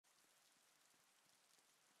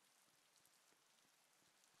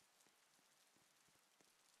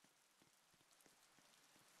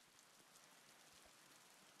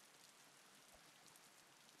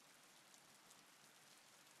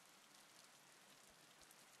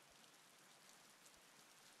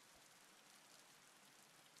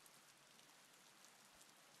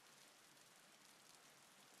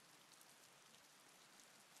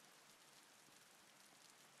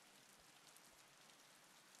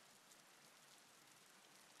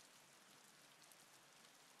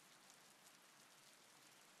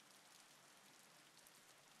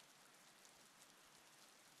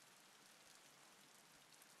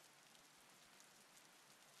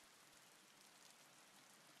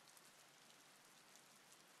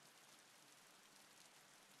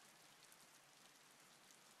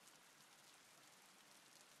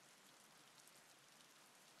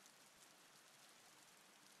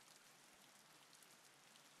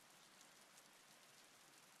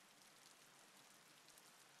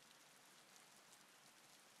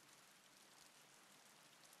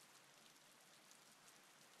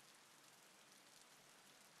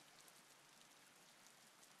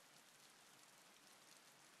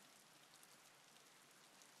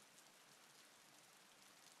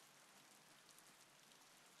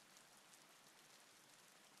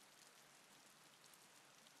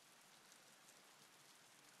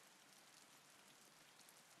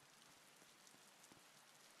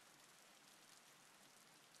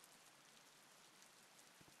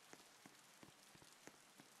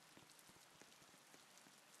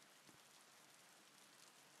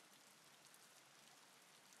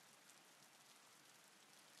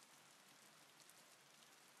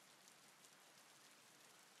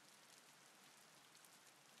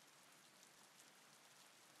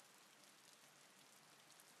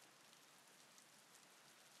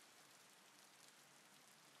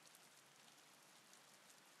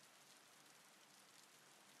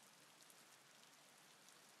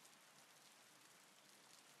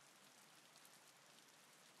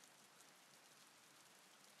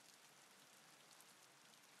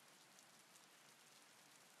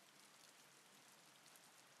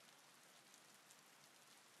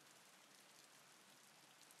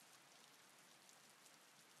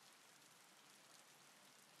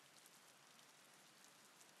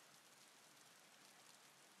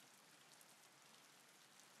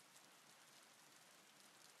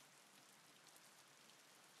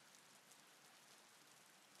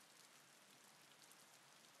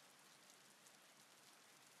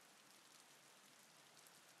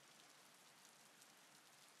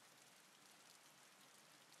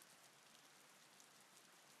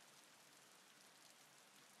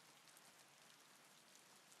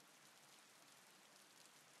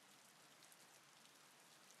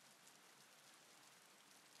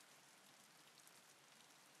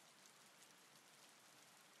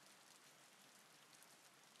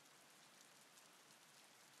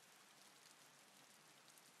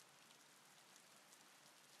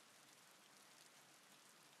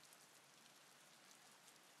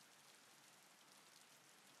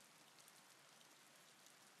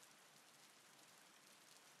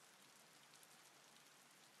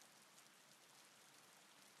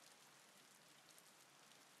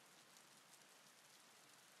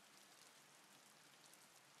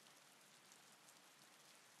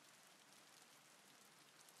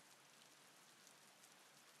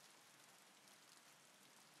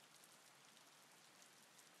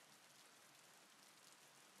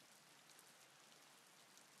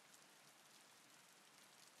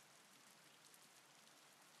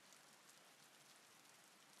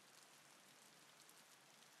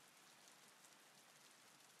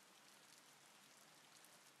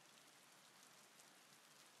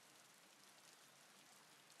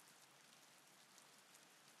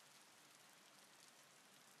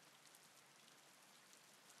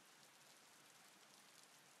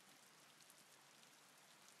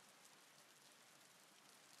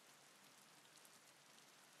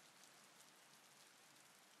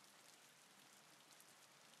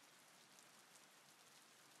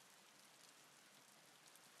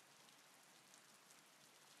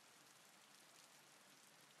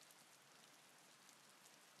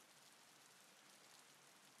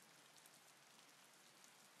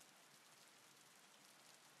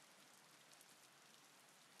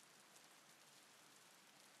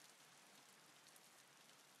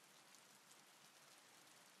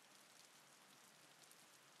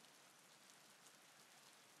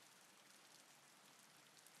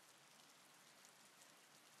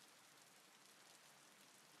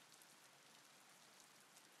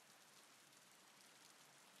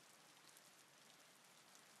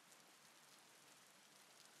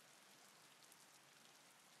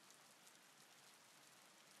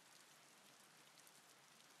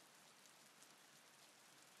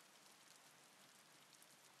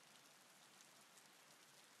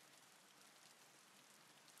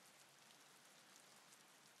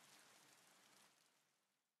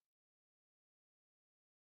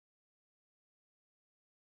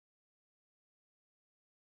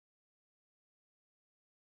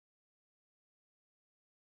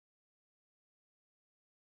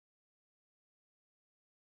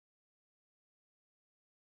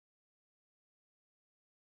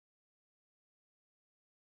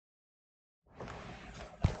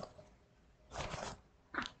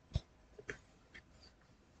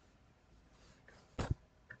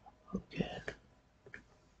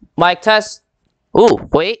Mic test. Ooh,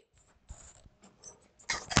 wait.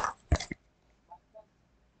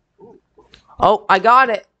 Oh, I got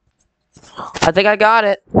it. I think I got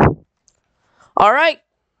it. All right.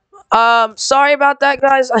 Sorry about that,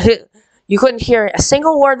 guys. You couldn't hear a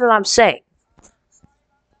single word that I'm saying.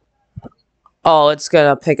 Oh, it's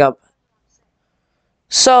gonna pick up.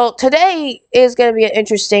 So today is gonna be an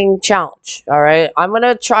interesting challenge. All right, I'm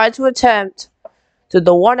gonna try to attempt to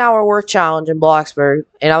the 1 hour work challenge in Bloxburg,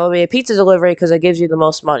 and I'm gonna be a pizza delivery because it gives you the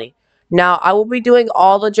most money. Now, I will be doing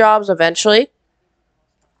all the jobs eventually.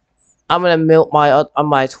 I'm gonna mute my on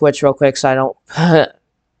my Twitch real quick so I don't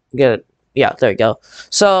get it. Yeah, there you go.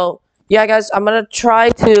 So yeah, guys, I'm gonna try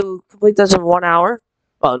to complete this in 1 hour.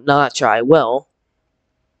 Well, no, not try. I will.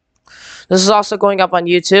 This is also going up on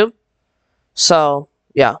YouTube. So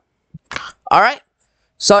yeah. All right.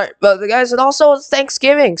 Sorry, but the guys, and also it's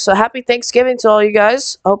Thanksgiving. So happy Thanksgiving to all you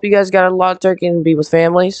guys. I hope you guys got a lot of turkey and be with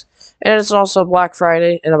families. And it's also Black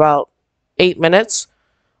Friday in about 8 minutes.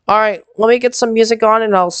 All right, let me get some music on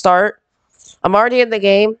and I'll start. I'm already in the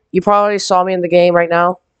game. You probably saw me in the game right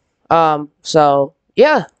now. So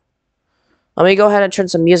yeah. Let me go ahead and turn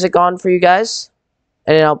some music on for you guys.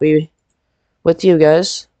 And then I'll be with you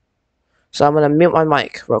guys. So I'm going to mute my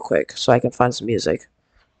mic real quick so I can find some music.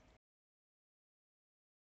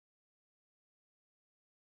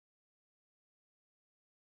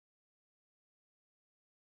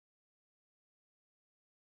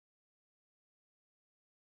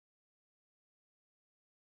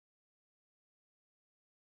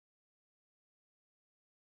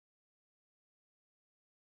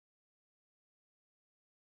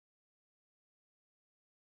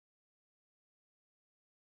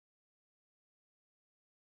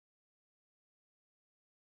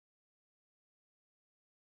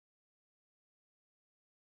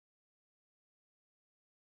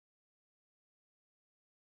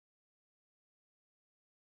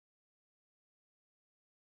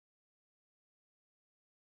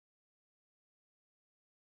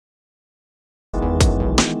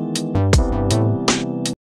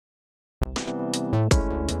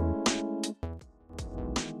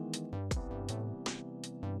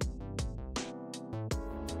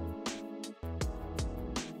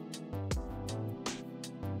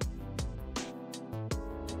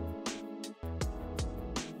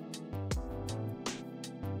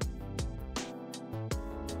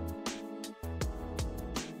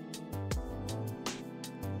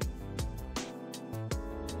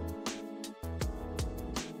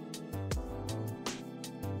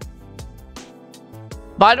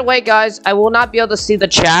 By the way, guys, I will not be able to see the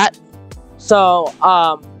chat. So,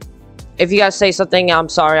 if you guys say something, I'm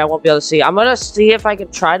sorry, I won't be able to see. I'm gonna see if I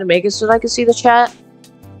can try to make it so that I can see the chat.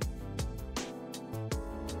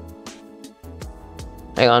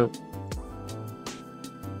 Hang on.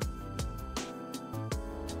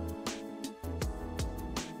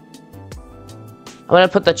 I'm gonna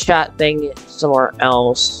put the chat thing somewhere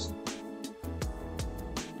else.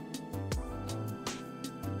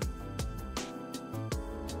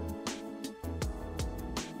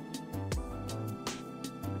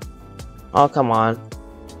 Oh, come on.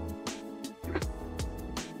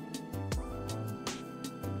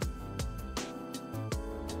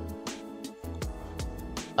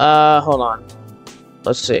 Hold on.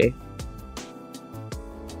 Let's see.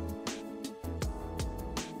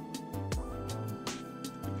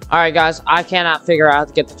 Alright, guys, I cannot figure out how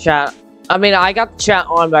to get the chat. I mean, I got the chat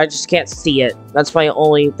on, but I just can't see it. That's my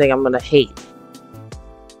only thing I'm gonna hate.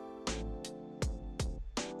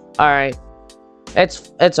 Alright.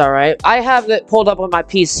 It's alright. I have it pulled up on my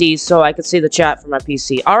PC so I can see the chat from my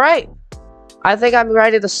PC. Alright. I think I'm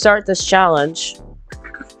ready to start this challenge.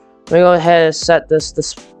 Let me go ahead and set this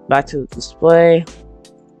back to the display.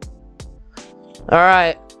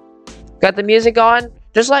 Alright. Got the music on.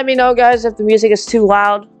 Just let me know, guys, if the music is too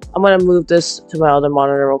loud. I'm gonna move this to my other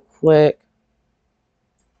monitor real quick.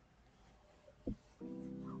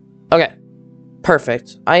 Okay.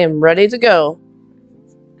 Perfect. I am ready to go.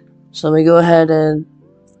 So let me go ahead and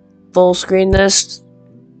full screen this.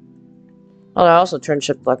 Oh, I also turned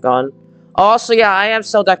shift back on. Also, yeah, I am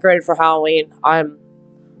still decorated for Halloween.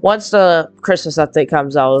 Once the Christmas update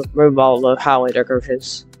comes out, I'll remove all the Halloween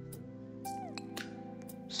decorations.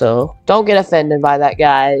 So don't get offended by that,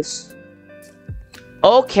 guys.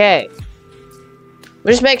 Okay.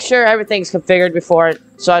 Just make sure everything's configured before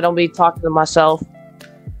so I don't be talking to myself.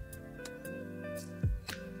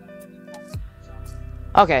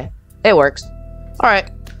 Okay. It works. Alright.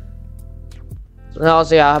 So now,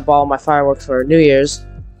 also, yeah, I bought all my fireworks for New Year's.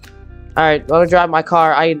 Alright, let me drive my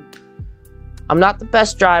car. I'm not the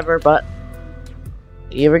best driver, but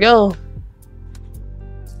here we go.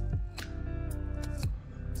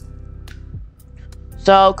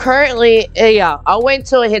 So currently, yeah, I'll wait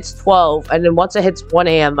until it hits 12, and then once it hits 1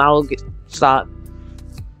 a.m., I'll stop.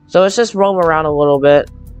 So let's just roam around a little bit.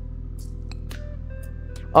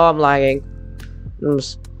 Oh, I'm lagging.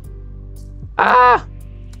 Ah!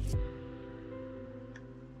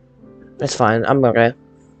 It's fine. I'm okay.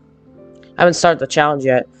 I haven't started the challenge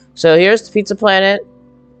yet. So here's the Pizza Planet.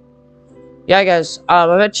 Yeah, guys.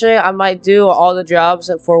 Eventually, I might do all the jobs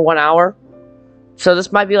for 1 hour. So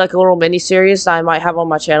this might be like a little mini-series that I might have on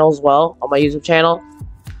my channel as well. On my YouTube channel.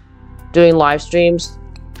 Doing live streams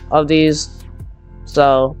of these.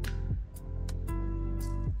 So...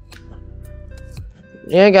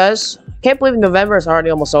 yeah, guys. Can't believe November is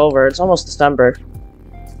already almost over. It's almost December.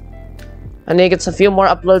 I need to get a few more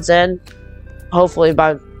uploads in. Hopefully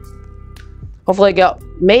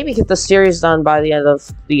maybe get the series done by the end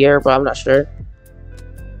of the year, but I'm not sure.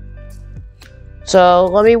 So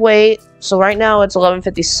let me wait. So right now it's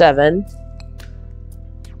 11:57.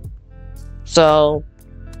 So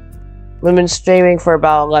we've been streaming for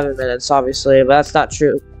about 11 minutes, obviously, but that's not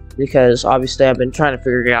true because obviously I've been trying to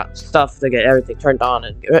figure out stuff to get everything turned on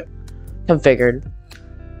and get it configured.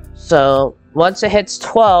 So once it hits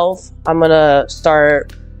 12, I'm gonna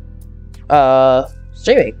start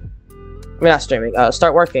streaming. I mean, not streaming,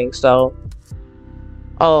 start working. So,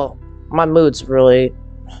 oh, my mood's really...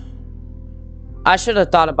 I should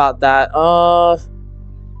have thought about that.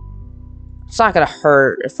 It's not gonna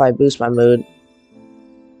hurt if I boost my mood.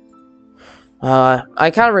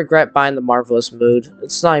 I kind of regret buying the Marvelous Mood.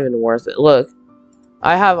 It's not even worth it. Look,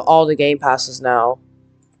 I have all the game passes now.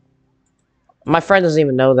 My friend doesn't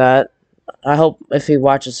even know that. I hope if he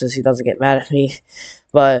watches this, he doesn't get mad at me.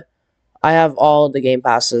 But I have all the game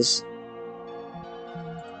passes.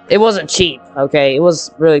 It wasn't cheap, okay? It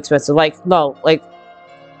was really expensive. Like, no, like,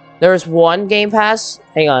 there was one game pass.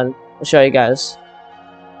 Hang on, I'll show you guys.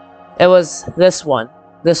 It was this one.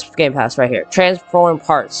 This game pass right here. Transform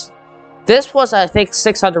Parts. This was, I think,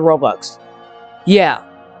 600 Robux. Yeah,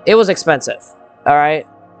 it was expensive. Alright?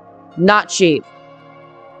 Not cheap.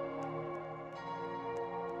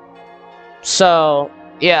 So,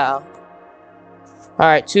 yeah.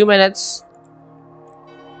 Alright, 2 minutes.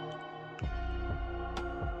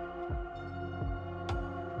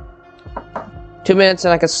 Two minutes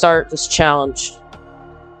and I can start this challenge.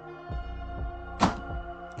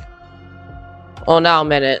 Oh, now a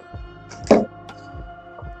minute.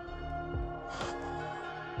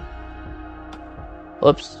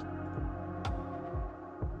 Whoops.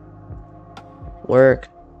 Work.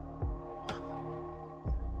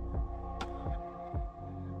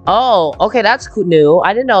 Oh, okay, that's new.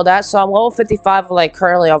 I didn't know that. So I'm level 55, like,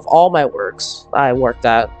 currently of all my works I worked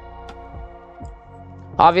at.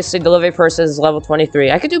 Obviously, delivery person is level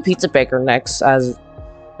 23. I could do pizza baker next as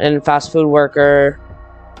and fast food worker.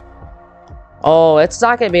 Oh, it's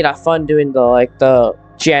not gonna be that fun doing the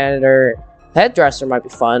janitor. Hairdresser might be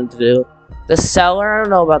fun to do. The seller, I don't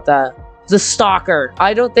know about that. The stalker,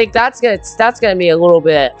 I don't think that's gonna be a little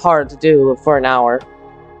bit hard to do for an hour.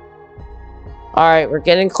 All right, we're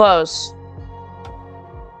getting close.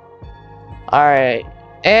 All right,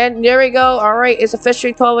 and there we go. All right, it's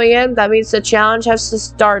officially 12 a.m. That means the challenge has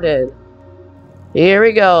started. Here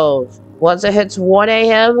we go. Once it hits 1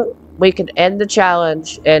 a.m., we can end the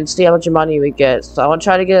challenge and see how much money we get. So I want to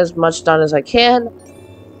try to get as much done as I can.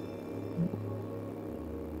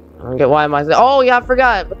 I don't get why am I... Oh, yeah, I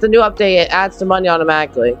forgot. With the new update, it adds the money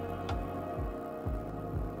automatically.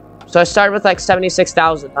 So I started with like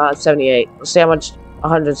 76,000, not 78. Let's see how much...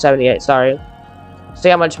 178, sorry. See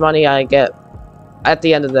how much money I get at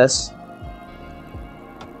the end of this.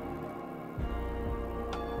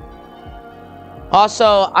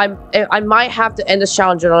 Also, I might have to end this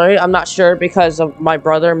challenge early. I'm not sure because of my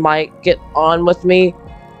brother might get on with me.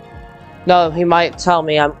 No, he might tell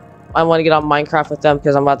me I want to get on Minecraft with them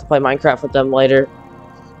because I'm about to play Minecraft with them later.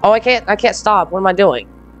 Oh, I can't stop. What am I doing?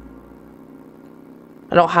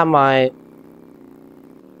 I don't have my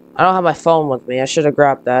phone with me. I should have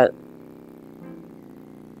grabbed that.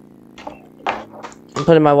 I'm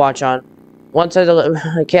putting my watch on. Once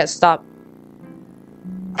I can't stop.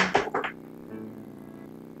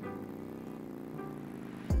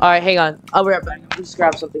 Alright, hang on. I'll be right back. I'll just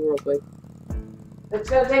grab something real quick. It's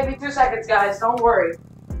gonna take me 2 seconds, guys. Don't worry.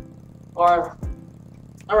 Or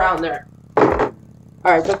around there.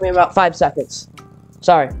 Alright, it took me about 5 seconds.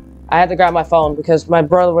 Sorry. I had to grab my phone because my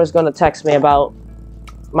brother was gonna text me about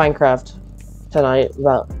Minecraft tonight.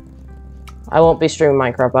 I won't be streaming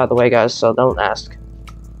Minecraft, by the way, guys, so don't ask.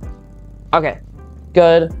 Okay.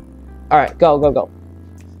 Good. Alright, go.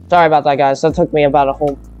 Sorry about that, guys. That took me about a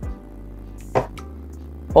whole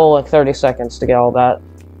like 30 seconds to get all that.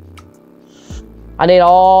 I need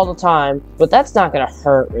all the time, but that's not gonna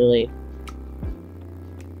hurt, really.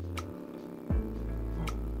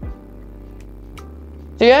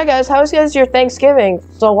 So yeah, guys, how was your Thanksgiving?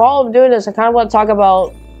 So while I'm doing this, I kind of want to talk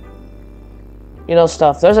about, you know,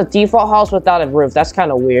 stuff. There's a default house without a roof. That's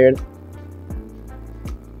kind of weird.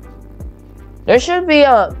 There should be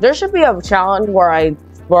a challenge where I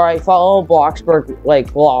follow Bloxburg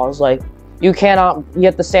like laws. Like you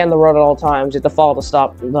have to stay on the road at all times. You have to follow the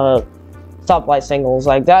stoplight signals.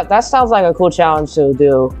 Like that sounds like a cool challenge to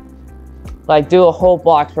do. Like do a whole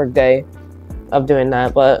Bloxburg day of doing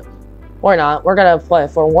that, but we're not. We're gonna play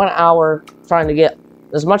for 1 hour trying to get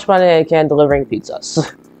as much money as I can delivering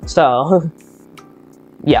pizzas. So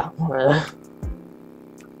yeah.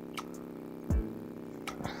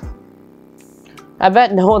 I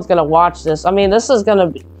bet no one's gonna watch this. I mean, this is gonna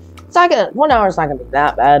be, it's not gonna, 1 hour is not gonna be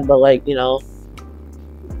that bad, but like, you know,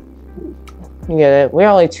 you get it. We're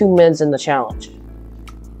only 2 minutes in the challenge.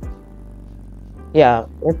 Yeah,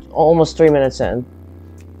 we're almost 3 minutes in.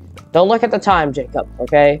 Don't look at the time, Jacob,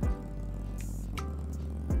 okay?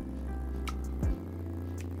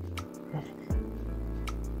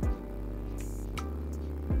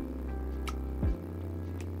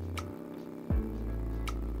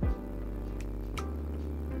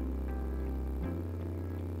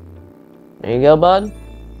 There you go, bud.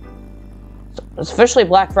 It's officially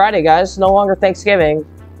Black Friday, guys. No longer Thanksgiving.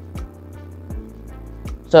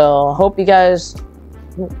 So, I hope you guys...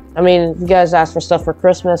 I mean, you guys asked for stuff for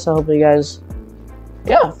Christmas. I hope you guys...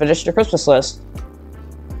 Yeah, finished your Christmas list.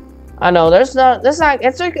 I know, it's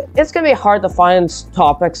gonna be hard to find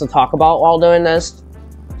topics to talk about while doing this.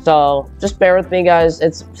 So, just bear with me, guys.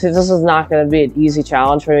 This is not gonna be an easy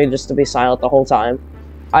challenge for me just to be silent the whole time.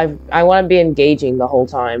 I want to be engaging the whole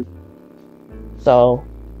time. So,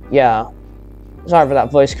 yeah. Sorry for that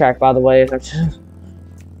voice crack, by the way.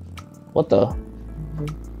 What the?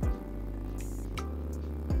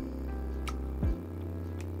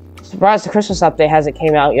 Surprised the Christmas update hasn't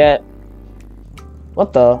came out yet.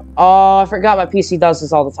 What the? Oh, I forgot my PC does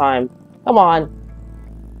this all the time. Come on.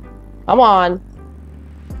 Come on.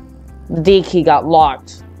 The D key got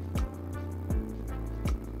locked.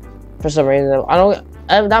 For some reason.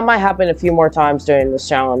 That might happen a few more times during this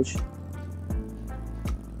challenge.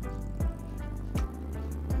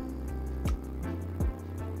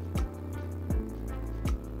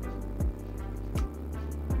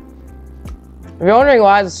 If you're wondering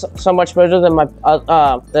why it's so much better than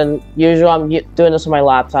than usual, I'm doing this on my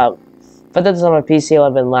laptop. If I did this on my PC, I'd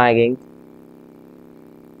have been lagging.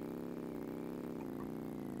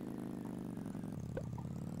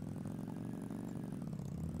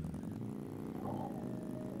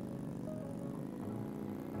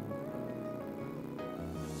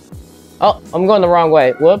 Oh, I'm going the wrong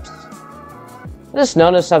way. Whoops. I just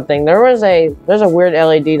noticed something. There's a weird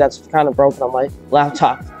LED that's kind of broken on my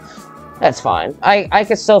laptop. That's fine. I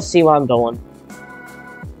can still see what I'm doing.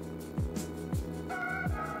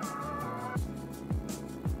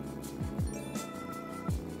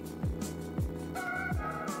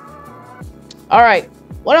 Alright.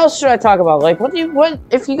 What else should I talk about? Like,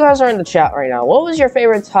 if you guys are in the chat right now, what was your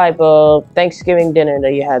favorite type of Thanksgiving dinner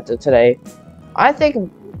that you had today? I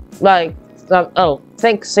think, like, oh,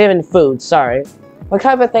 Thanksgiving food, sorry. What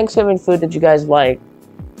type of Thanksgiving food did you guys like?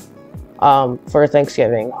 For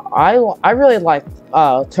Thanksgiving, I really like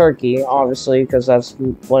turkey, obviously, because that's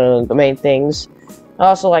one of the main things. I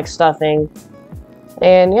also like stuffing,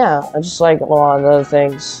 and yeah, I just like a lot of other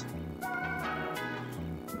things.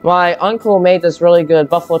 My uncle made this really good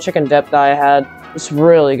buffalo chicken dip that I had. It's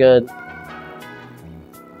really good.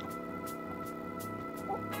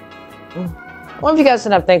 Well, if you guys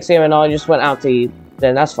didn't have Thanksgiving and all, you just went out to eat,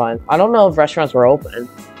 then that's fine. I don't know if restaurants were open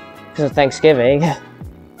because of Thanksgiving.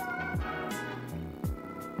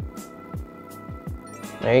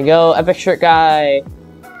 There you go, epic shirt guy.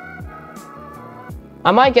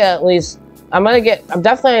 I might get at least, I'm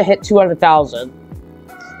definitely gonna hit 200,000.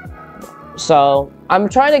 So, I'm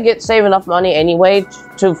trying to save enough money anyway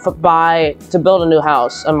to build a new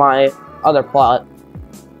house on my other plot.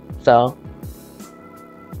 So.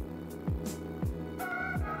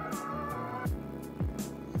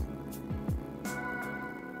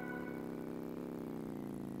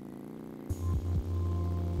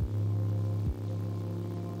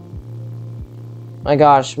 My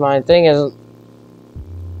gosh, my thing is...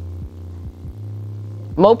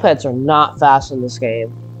 Mopeds are not fast in this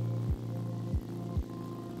game.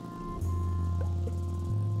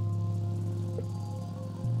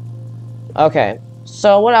 Okay,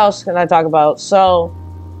 so what else can I talk about? So,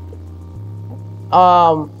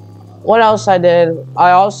 what else I did?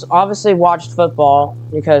 I also obviously watched football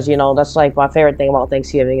because, you know, that's like my favorite thing about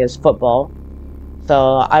Thanksgiving is football.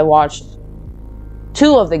 So I watched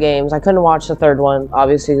 2 of the games. I couldn't watch the third one,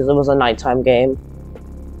 obviously, because it was a nighttime game.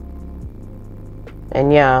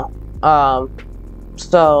 And yeah,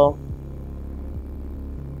 so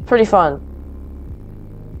pretty fun.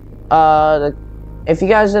 If you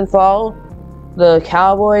guys didn't follow, the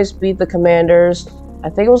Cowboys beat the Commanders. I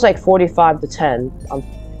think it was like 45-10.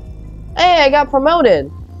 Hey, I got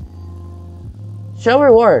promoted. Show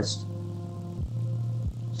rewards.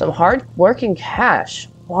 Some hard-working cash.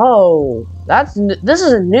 Whoa, this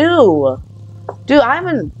is new. Dude, I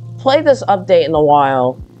haven't played this update in a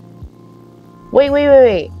while. Wait.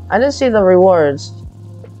 I didn't see the rewards.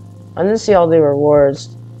 I didn't see all the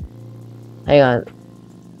rewards. Hang on.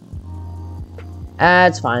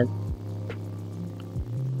 It's fine.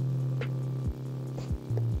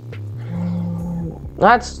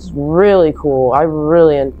 That's really cool. I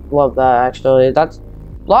really love that, actually.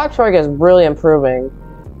 Bloxburg is really improving.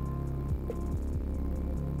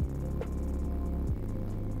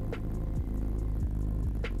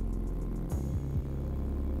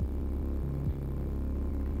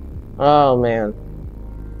 Oh, man.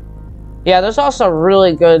 Yeah, there's also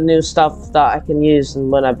really good new stuff that I can use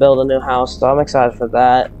when I build a new house, so I'm excited for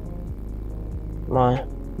that. My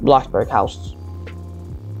Bloxburg house.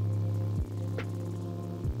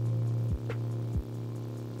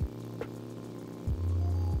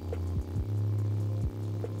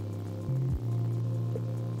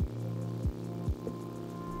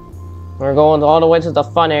 We're going all the way to the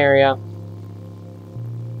fun area.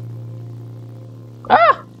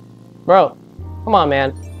 Ah! Bro, come on,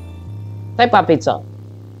 man. Take my pizza.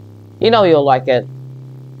 You know you'll like it.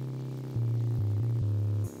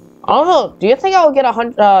 I don't know. Do you think I will get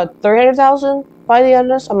 300,000 by the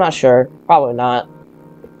end of this? I'm not sure. Probably not.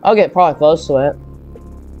 I'll get probably close to it.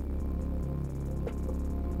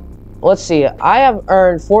 Let's see. I have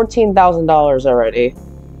earned $14,000 already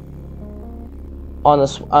on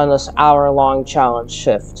this hour-long challenge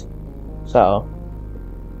shift. So,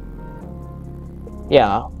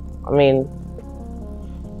 yeah. I mean,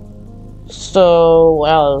 so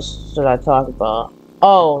what else should I talk about?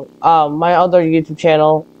 Oh, my other YouTube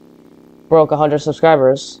channel broke 100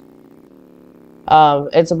 subscribers.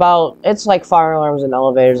 It's like fire alarms and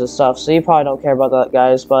elevators and stuff, so you probably don't care about that,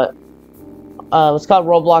 guys, but it's called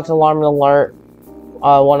Roblox Alarm and Alert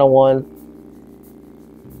 101.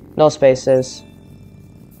 No spaces.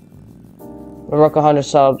 We broke 100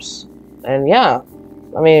 subs, and yeah,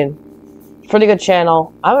 I mean, pretty good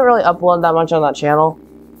channel. I haven't really uploaded that much on that channel,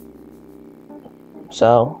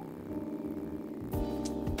 so.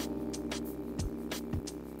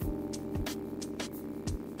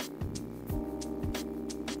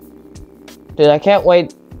 Dude, I can't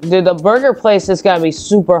wait. Dude, the burger place is gonna be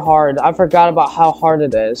super hard. I forgot about how hard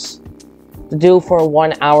it is to do for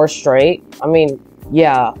 1 hour straight. I mean,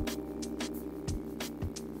 yeah.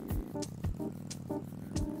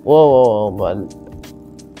 Whoa, bud.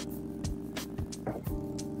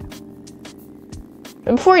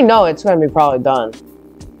 And before you know it, it's gonna be probably done.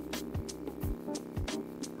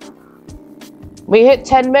 We hit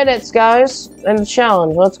 10 minutes, guys, in the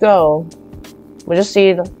challenge. Let's go. We just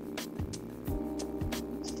need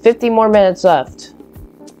 50 more minutes left.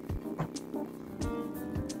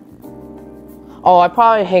 Oh, I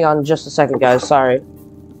probably hang on just a second, guys. Sorry.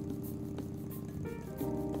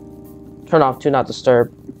 Turn off Do Not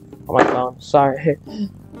Disturb on my phone. Sorry.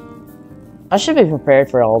 I should be prepared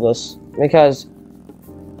for all this because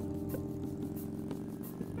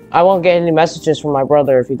I won't get any messages from my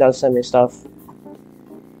brother if he does send me stuff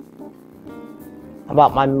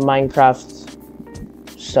about my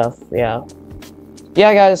Minecraft stuff. Yeah.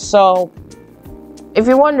 Yeah, guys, so if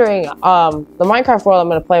you're wondering, the Minecraft world I'm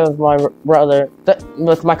going to play with my brother,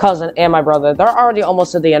 with my cousin and my brother, they're already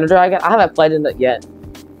almost at the Ender Dragon. I haven't played in it yet.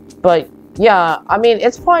 But, yeah, I mean,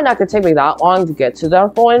 it's probably not going to take me that long to get to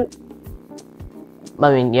that point.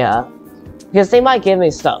 I mean, yeah. Because they might give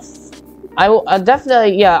me stuff. I will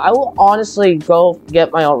definitely, yeah, I will honestly go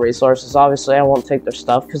get my own resources. Obviously, I won't take their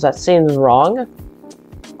stuff, because that seems wrong.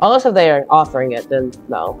 Unless if they are offering it, then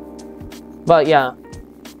no. But, yeah.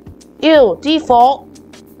 Ew, default.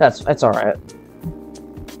 That's alright.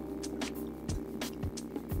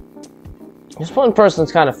 This one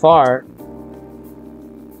person's kind of far.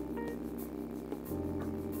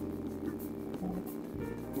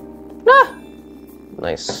 Ah!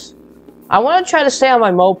 Nice. I want to try to stay on my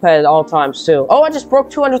moped at all times, too. Oh, I just broke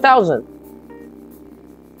 200,000.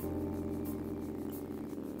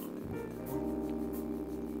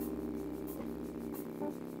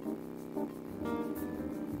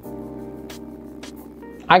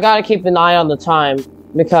 I gotta keep an eye on the time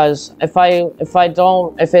because if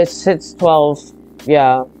it hits 12,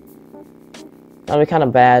 yeah, that'll be kind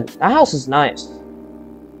of bad. That house is nice.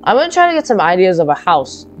 I'm gonna try to get some ideas of a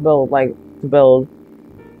house to build.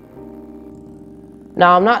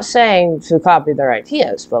 Now, I'm not saying to copy their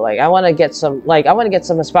ideas, but like I want to get some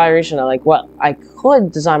inspiration of like what I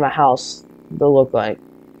could design my house to look like.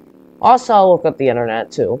 Also, I'll look up the internet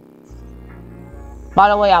too. By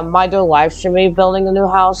the way, I might do a live stream me building a new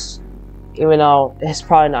house, even though it's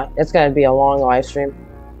probably not. It's gonna be a long live stream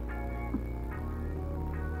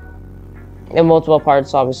in multiple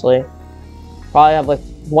parts, obviously. Probably have like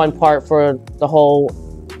one part for the whole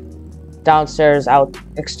downstairs,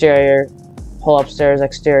 exterior, whole upstairs,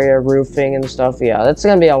 exterior, roofing and stuff. Yeah, that's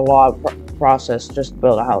gonna be a lot of process just to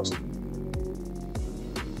build a house.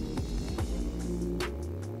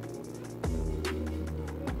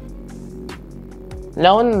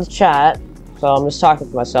 No one in the chat, so I'm just talking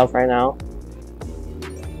to myself right now.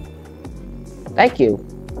 Thank you.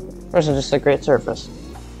 This is just a great service.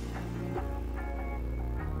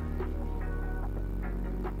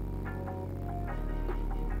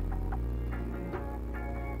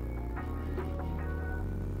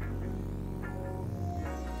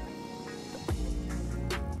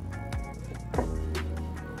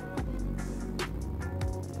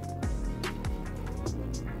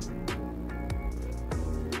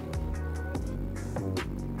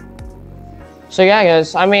 So yeah,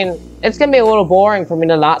 guys, I mean, it's gonna be a little boring for me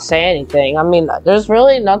to not say anything. I mean, there's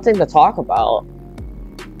really nothing to talk about.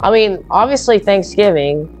 I mean, obviously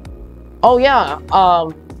Thanksgiving. Oh yeah,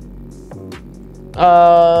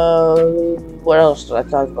 what else did I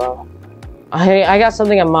talk about? I got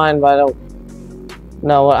something in mind, but I don't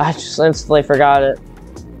know. I just instantly forgot it.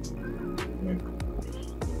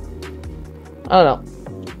 I don't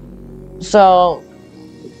know. So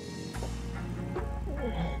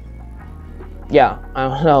yeah, I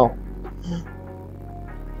don't know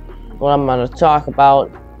what I'm gonna talk about.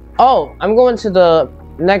 Oh, I'm going to an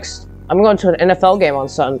NFL game on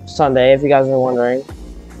Sunday, if you guys are wondering.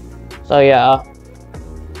 So yeah,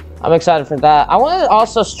 I'm excited for that. I want to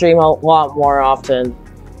also stream a lot more often.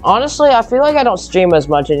 Honestly, I feel like I don't stream as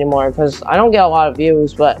much anymore because I don't get a lot of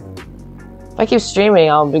views, but if I keep streaming,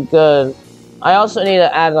 I'll be good. I also need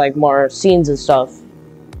to add like more scenes and stuff.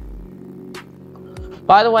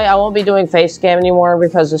 By the way, I won't be doing face cam anymore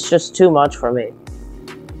because it's just too much for me.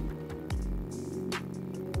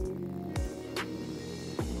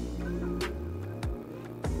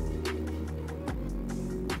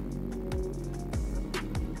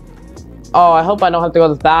 Oh, I hope I don't have to go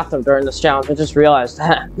to the bathroom during this challenge. I just realized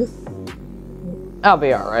that. I'll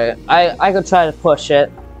be alright. I could try to push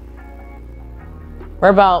it.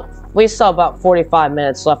 We still have about 45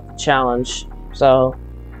 minutes left of the challenge, so.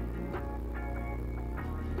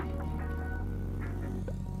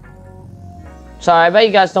 Sorry, I bet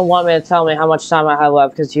you guys don't want me to tell me how much time I have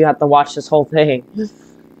left because you have to watch this whole thing.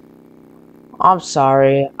 I'm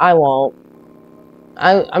sorry, I won't.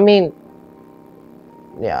 I mean,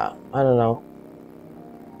 yeah, I don't know.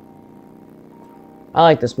 I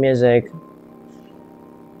like this music.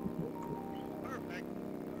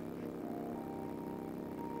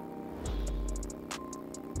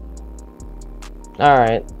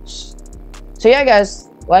 Alright. So yeah, guys.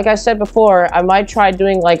 Like I said before, I might try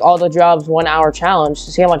doing like all the jobs 1 hour challenge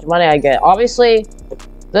to see how much money I get. Obviously,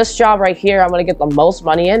 this job right here, I'm gonna get the most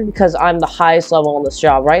money in because I'm the highest level on this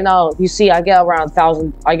job. Right now, you see, I get around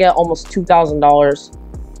 $1,000. I get almost $2,000.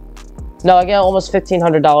 No, I get almost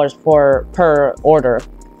 $1,500 per order.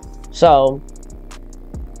 So,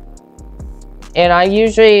 and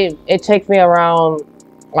it takes me around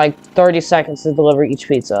like 30 seconds to deliver each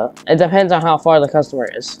pizza. It depends on how far the customer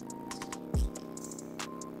is.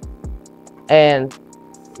 And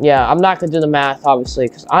yeah, I'm not gonna do the math obviously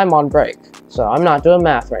because I'm on break, so I'm not doing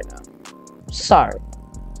math right now. Sorry.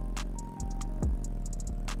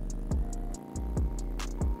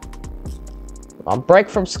 A break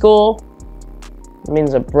from school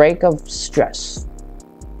means a break of stress.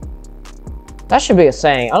 That should be a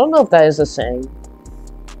saying. I don't know if that is a saying.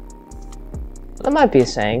 That might be a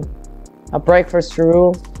saying. A break from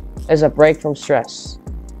school is a break from stress.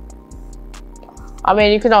 I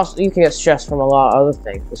mean, you can get stressed from a lot of other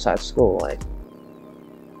things besides school,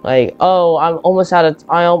 like, oh, I'm almost out of,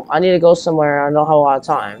 I need to go somewhere, I don't have a lot of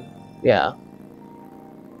time. Yeah.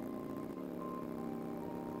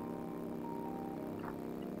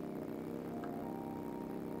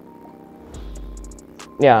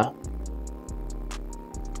 Yeah.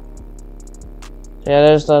 Yeah,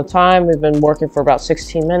 there's the time. We've been working for about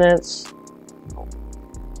 16 minutes.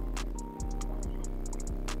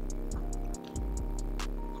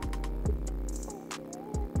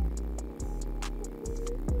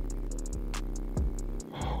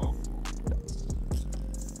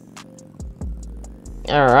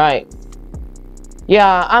 Alright.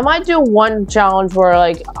 Yeah, I might do one challenge where,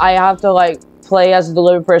 like, I have to, like, play as a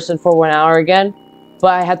delivery person for 1 hour again,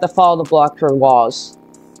 but I have to follow the Bloxburg laws.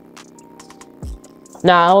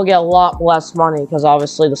 Now, I will get a lot less money, because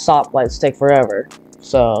obviously the stoplights take forever.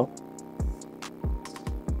 So,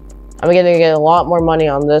 I'm gonna get a lot more money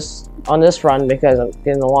on this run, because I'm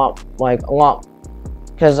getting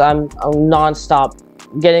because I'm non-stop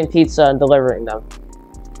getting pizza and delivering them.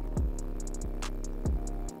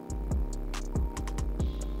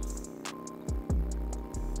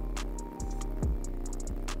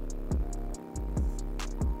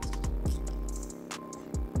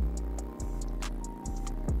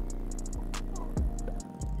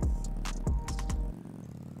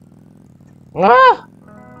 Ah!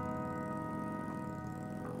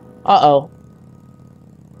 Uh-oh.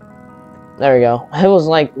 There we go. It was,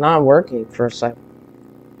 like, not working for a second.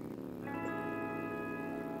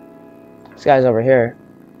 This guy's over here.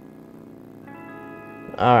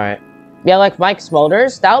 Alright. Yeah, like Mike's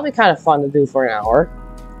Motors. That would be kind of fun to do for an hour.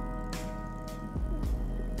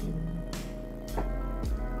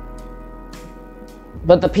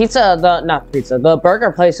 But the the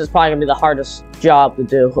burger place is probably gonna be the hardest job to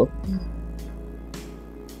do.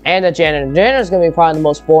 And the janitor. Janitor's gonna be probably the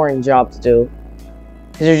most boring job to do.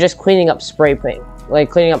 Because you're just cleaning up spray paint. Like,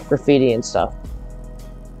 cleaning up graffiti and stuff.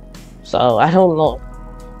 So, I don't know.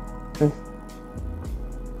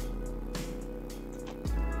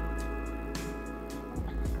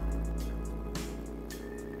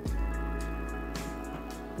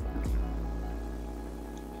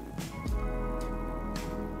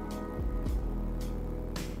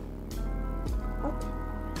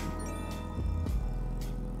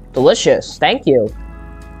 Delicious, thank you.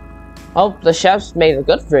 Hope the chefs made it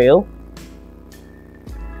good for you.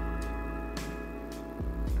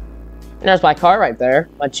 And there's my car right there,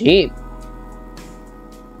 my Jeep.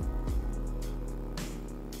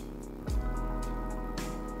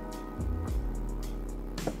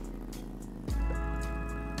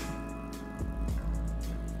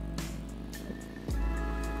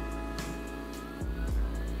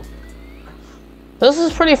 This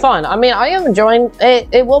is pretty fun. I mean, I am enjoying it.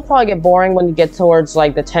 It will probably get boring when you get towards,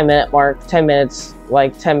 like, the 10-minute mark. 10 minutes,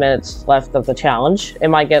 like, 10 minutes left of the challenge. It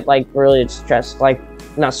might get, like, really stressed. Like,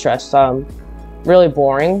 not stressed, really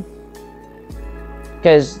boring.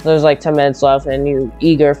 Because there's, like, 10 minutes left and you're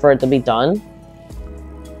eager for it to be done.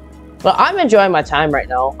 But I'm enjoying my time right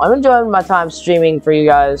now. I'm enjoying my time streaming for you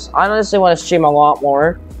guys. I honestly want to stream a lot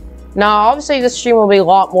more. Now, obviously, this stream will be a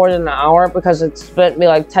lot more than an hour because it spent me,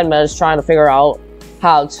 like, 10 minutes trying to figure out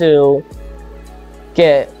how to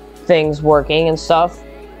get things working and stuff.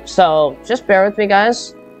 So, just bear with me,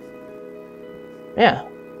 guys. Yeah.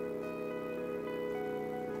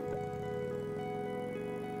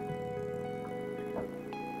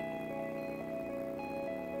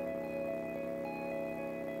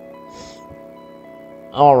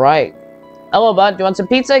 Alright. Hello, bud. Do you want some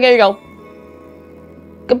pizza? Here you go.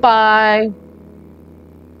 Goodbye.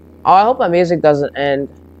 Oh, I hope my music doesn't end.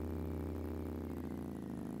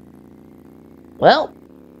 Well,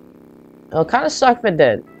 it'll kind of suck if it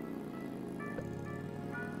did.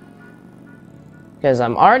 Because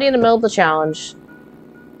I'm already in the middle of the challenge.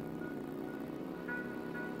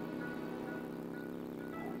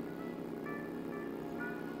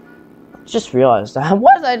 Just realized that.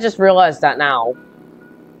 Why did I just realize that now?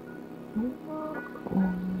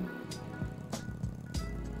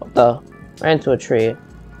 What the? Ran into a tree.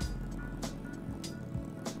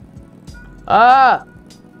 Ah!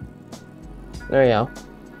 There you go.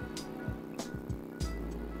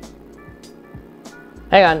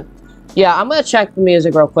 Hang on. Yeah, I'm gonna check the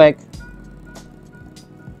music real quick.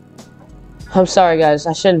 I'm sorry, guys.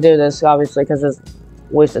 I shouldn't do this, obviously, because it's a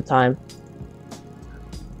waste of time.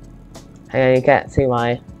 Hang on, you can't see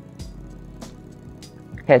my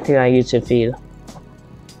YouTube feed.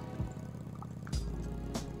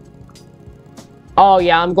 Oh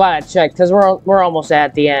yeah, I'm glad I checked, because we're almost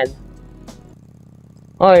at the end.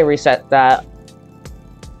 Let me reset that.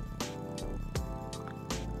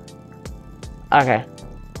 Okay.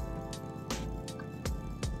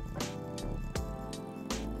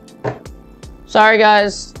 Sorry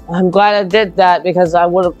guys, I'm glad I did that because I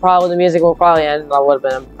would have the music would probably end and I would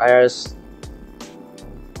have been embarrassed.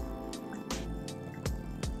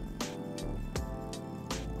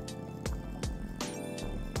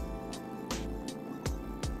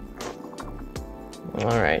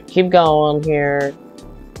 Alright, keep going here.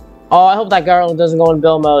 Oh, I hope that girl doesn't go in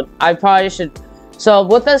build mode. I probably should. So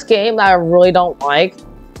with this game that I really don't like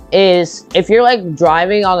is if you're like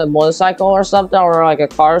driving on a motorcycle or something or like a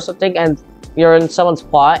car or something and you're in someone's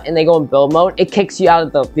plot and they go in build mode, it kicks you out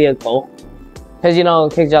of the vehicle. Because, you know,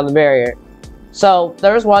 it kicks you out of the barrier. So,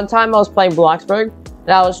 there was one time I was playing Bloxburg, and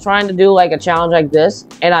I was trying to do, like, a challenge like this,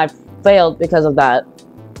 and I failed because of that.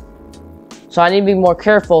 So, I need to be more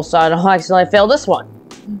careful so I don't accidentally fail this one.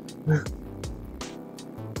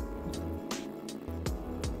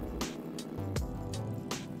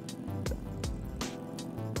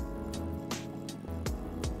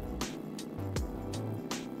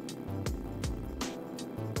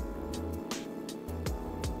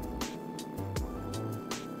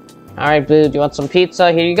 Alright, Blue, do you want some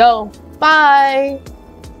pizza? Here you go. Bye!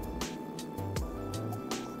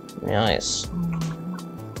 Nice.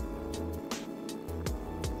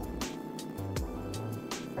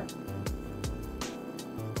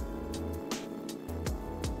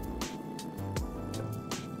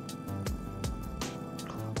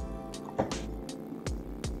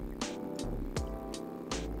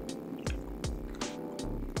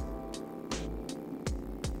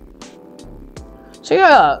 So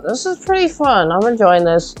yeah, this is pretty fun. I'm enjoying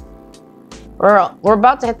this. We're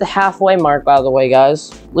about to hit the halfway mark, by the way,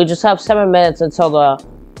 guys. We just have 7 minutes until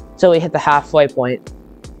we hit the halfway point.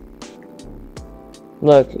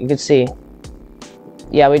 Look, you can see.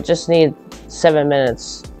 Yeah, we just need 7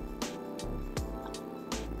 minutes.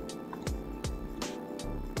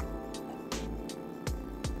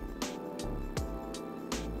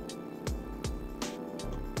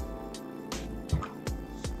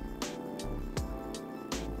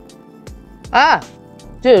 Ah!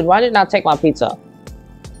 Dude, why did not take my pizza?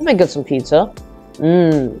 Let me get some pizza.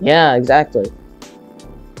 Yeah, exactly.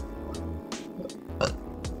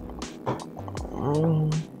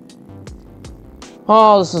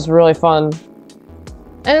 Oh, this is really fun.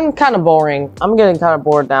 And kind of boring. I'm getting kind of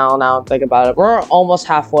bored now I think about it. We're almost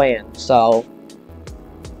halfway in, so...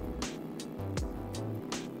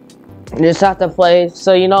 You just have to play,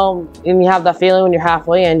 so you know, and you have that feeling when you're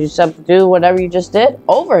halfway in, you just have to do whatever you just did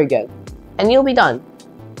over again. And you'll be done.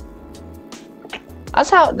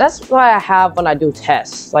 That's what I have when I do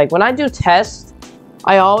tests. Like, when I do tests,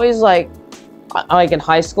 I always, like in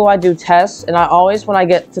high school, I do tests, and I always, when I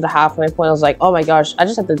get to the halfway point, I was like, oh my gosh, I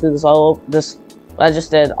just have to do what I just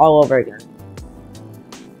did all over again.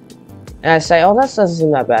 And I say, oh, that doesn't seem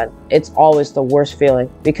that bad. It's always the worst feeling,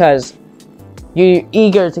 because you're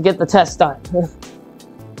eager to get the test done.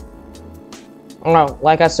 No,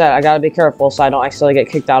 like I said, I gotta be careful so I don't accidentally get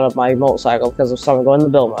kicked out of my motorcycle because of someone going in the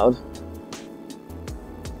build mode.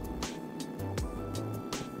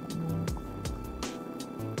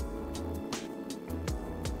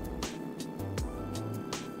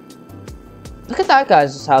 Look at that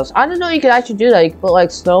guy's house. I didn't know you could actually do that. You could put like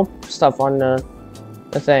snow stuff on the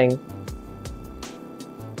thing.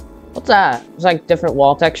 What's that? It's like different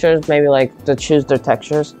wall textures, maybe like to choose their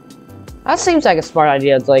textures. That seems like a smart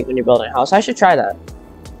idea to, like, when you're building a house. I should try that.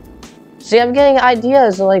 See, I'm getting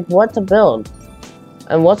ideas of, like, what to build.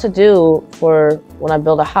 And what to do for when I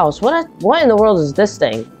build a house. What in the world is this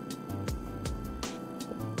thing?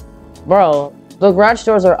 Bro, the garage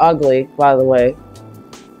doors are ugly, by the way.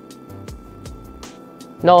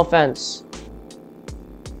 No offense.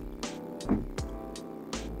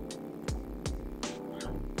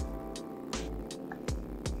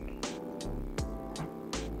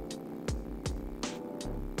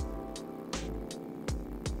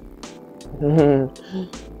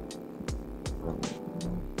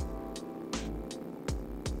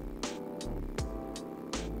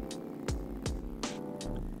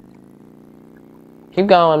 Keep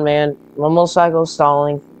going, man. My motorcycle's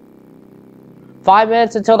stalling. 5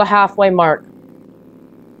 minutes until the halfway mark.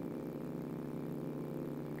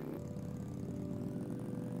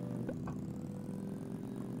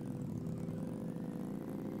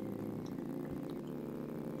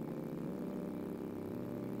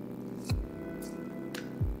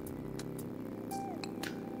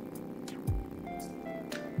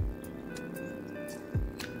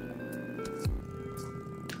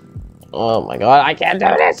 Oh my god, I can't do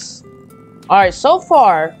this! Alright, so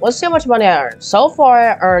far, let's see how much money I earned. So far,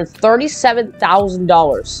 I earned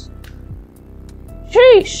 $37,000.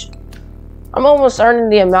 Sheesh! I'm almost earning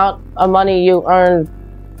the amount of money you earn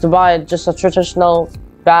to buy just a traditional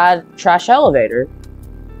bad trash elevator.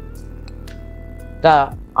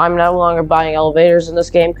 Duh, I'm no longer buying elevators in this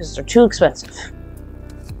game because they're too expensive.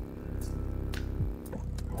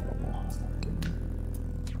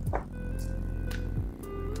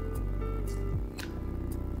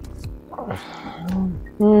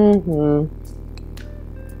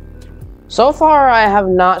 So far, I have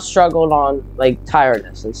not struggled on, like,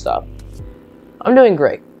 tiredness and stuff. I'm doing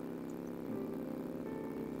great.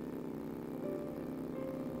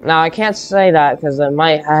 Now I can't say that because I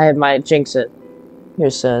might jinx it here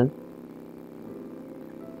soon.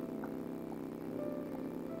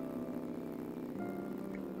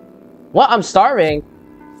 What? I'm starving.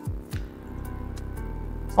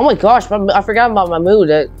 Oh my gosh, I forgot about my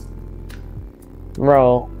mood.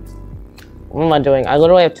 Bro, what am I doing? I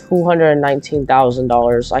literally have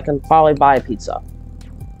 $219,000. I can probably buy a pizza.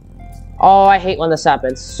 Oh, I hate when this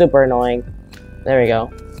happens. Super annoying. There we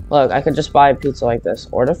go. Look, I could just buy a pizza like this.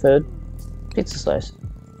 Order food. Pizza slice.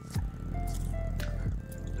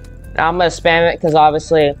 Now I'm gonna spam it because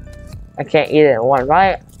obviously I can't eat it in one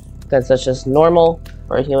bite. Because that's just normal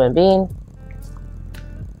for a human being.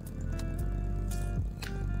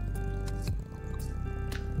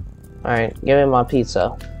 Alright, give me my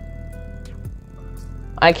pizza.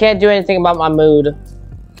 I can't do anything about my mood.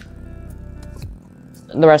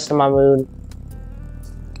 The rest of my mood.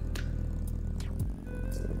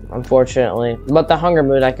 Unfortunately. But the hunger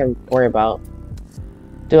mood I can worry about.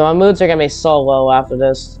 Dude, my moods are gonna be so low after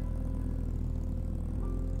this.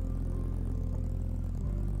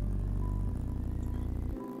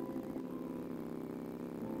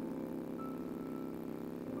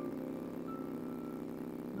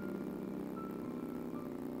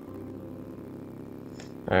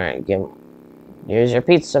 Alright, here's your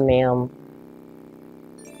pizza, ma'am.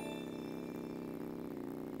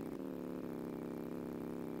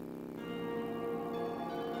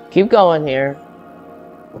 Keep going here.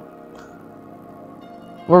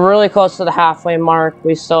 We're really close to the halfway mark.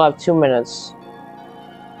 We still have 2 minutes.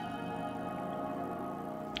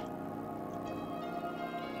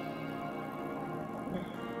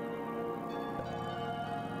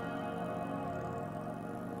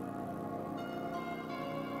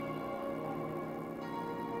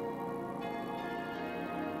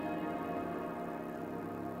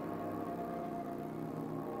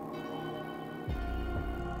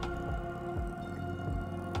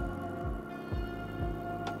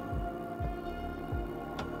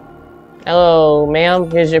 Hello, ma'am.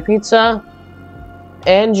 Here's your pizza.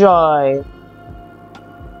 Enjoy.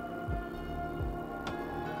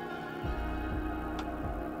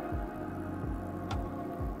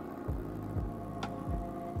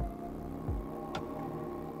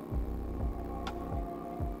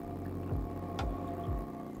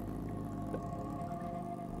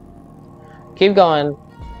 Keep going.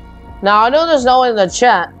 Now, I know there's no one in the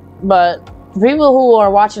chat, but the people who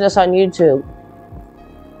are watching this on YouTube,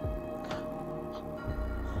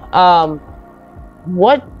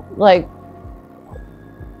 what, like,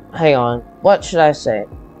 hang on, what should I say?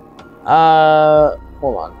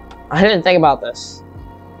 Hold on. I didn't think about this.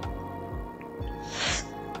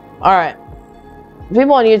 Alright.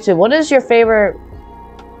 People on YouTube, what is your favorite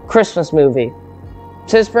Christmas movie?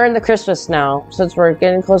 Since we're in the Christmas now, since we're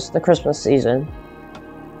getting close to the Christmas season,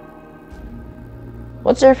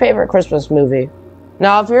 what's your favorite Christmas movie?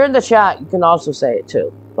 Now, if you're in the chat, you can also say it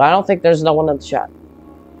too. But I don't think there's no one in the chat.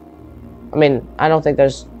 I mean, I don't think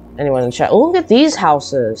there's anyone in the chat. Oh, look at these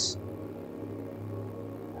houses.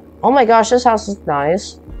 Oh my gosh, this house is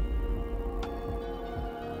nice.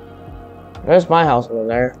 There's my house over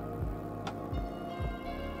there.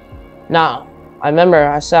 Now, I remember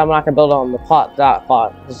I said I'm not gonna build on the plot, that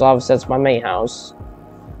plot, because obviously that's my main house.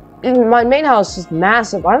 My main house is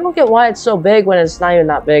massive. I don't get why it's so big when it's not even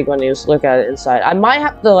that big when you just look at it inside. I might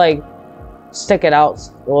have to, like, stick it out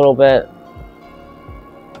a little bit.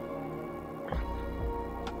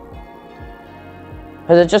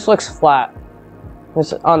 Because it just looks flat.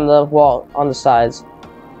 It's on the wall, on the sides.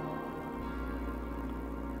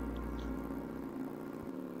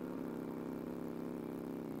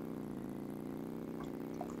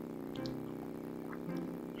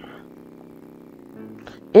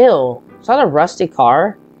 Ew, is that a rusty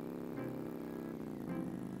car?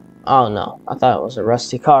 Oh no, I thought it was a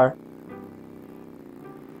rusty car.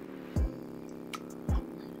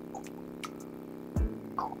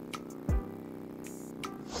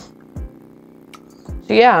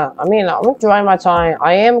 So yeah, I mean, I'm enjoying my time.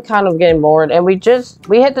 I am kind of getting bored, and we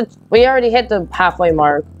already hit the halfway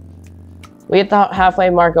mark. We hit the halfway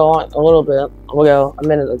mark a little bit ago, a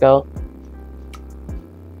minute ago.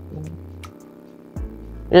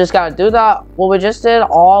 You just gotta do that, what we just did,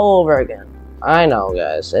 all over again. I know,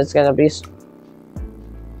 guys. It's gonna be...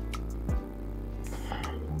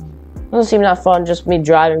 Doesn't seem that fun, just me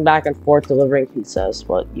driving back and forth delivering pizzas,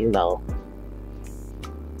 but you know.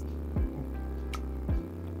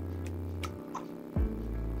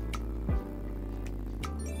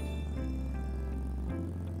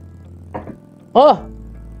 Oh!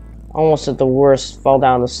 Almost at the worst, fell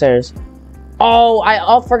down the stairs. Oh,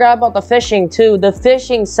 I forgot about the fishing too. The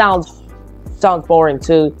fishing sounds sounds boring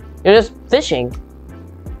too. You're just fishing.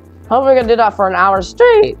 How am I gonna do that for an hour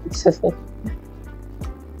straight?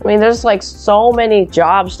 I mean, there's like so many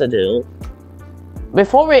jobs to do.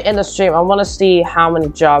 Before we end the stream, I want to see how many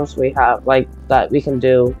jobs we have, like, that we can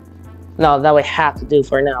do. No, that we have to do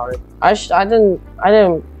for an hour. I didn't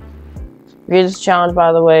read this challenge,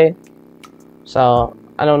 by the way. So,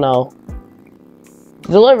 I don't know.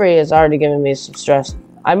 Delivery is already giving me some stress.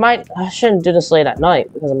 I shouldn't do this late at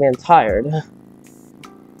night because I'm getting tired.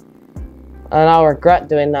 And I'll regret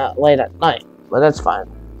doing that late at night, but that's fine.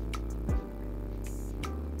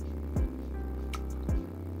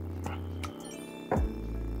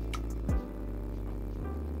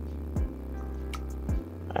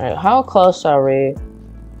 Alright, how close are we?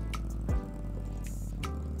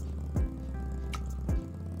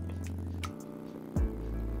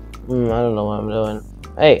 I don't know what I'm doing.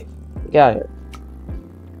 Hey, get out of here.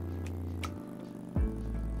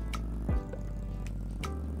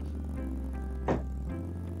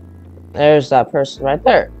 There's that person right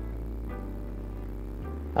there.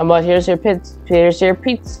 How about here's your pizza? Here's your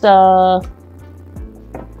pizza.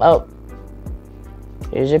 Oh,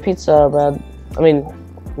 here's your pizza, bud. I mean,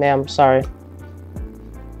 ma'am, sorry.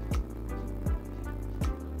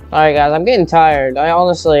 Alright, guys, I'm getting tired. I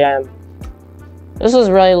honestly am. This was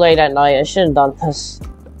really late at night. I shouldn't have done this.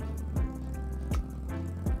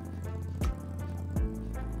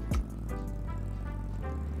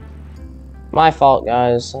 My fault,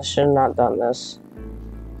 guys. I should have not done this.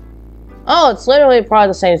 Oh, it's literally probably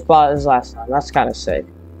the same spot as last time. That's kind of sick.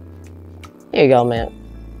 Here you go, man.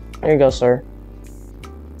 Here you go, sir.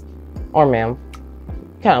 Or ma'am.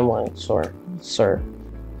 Kind of one, sir.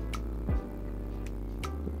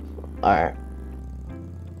 Alright.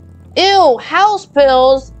 Ew, house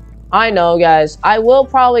pills! I know, guys. I will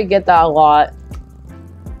probably get that a lot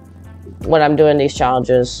when I'm doing these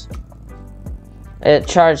challenges. It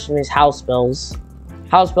charged me house bills.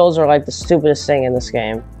 House bills are like the stupidest thing in this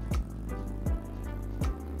game.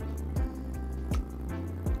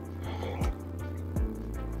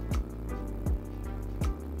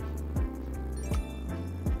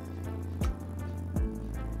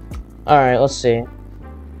 Alright, let's see.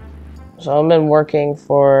 So I've been working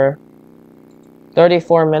for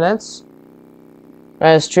 34 minutes.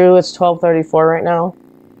 That is true, it's 12:34 right now.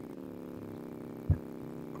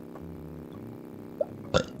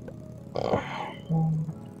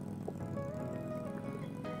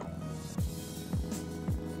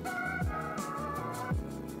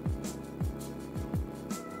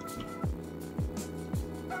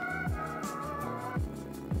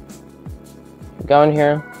 Go in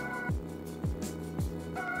here.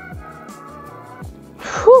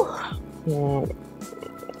 Whew.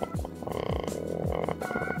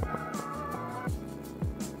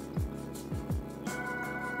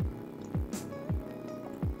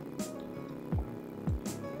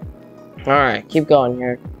 Alright, keep going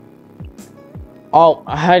here. Oh,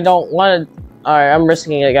 I don't want to... Alright, I'm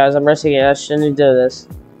risking it, guys. I'm risking it. I shouldn't do this.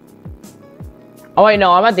 Oh, wait,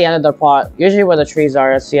 no. I'm at the end of the plot. Usually where the trees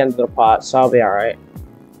are, that's the end of the plot, so I'll be alright.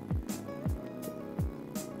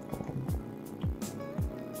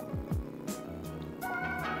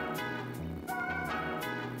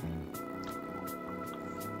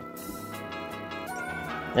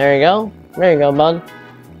 There you go. There you go, bud.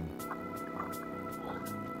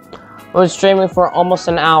 We're streaming for almost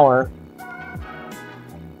an hour.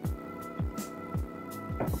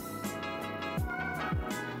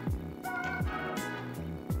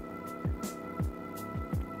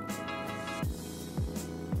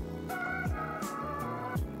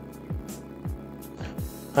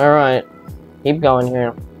 Alright. Keep going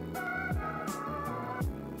here.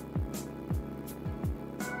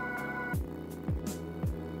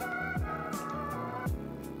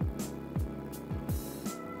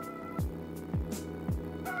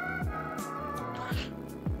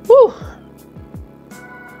 Whew.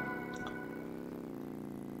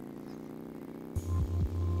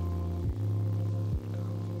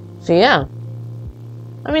 So yeah.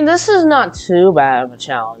 I mean, this is not too bad of a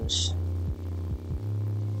challenge.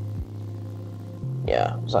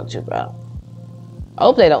 Yeah, it's not too bad. I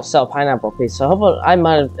hope they don't sell pineapple pizza. I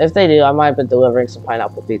might have, if they do, I might have been delivering some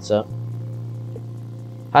pineapple pizza.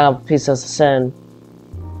 Pineapple pizza's a sin.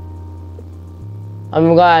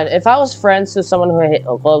 I'm glad. If I was friends with someone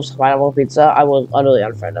who loves pineapple pizza, I would utterly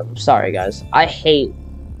unfriend them. Sorry, guys. I hate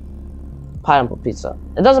pineapple pizza.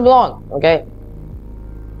 It doesn't belong, okay?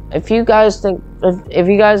 If you guys think, if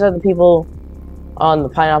you guys are the people on the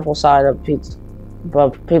pineapple side of pizza,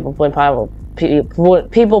 but people putting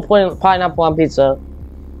pineapple on pizza,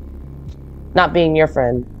 not being your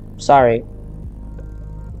friend, sorry.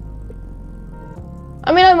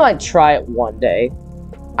 I mean, I might try it one day.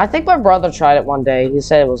 I think my brother tried it one day. He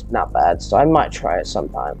said it was not bad, so I might try it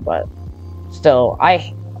sometime. But still,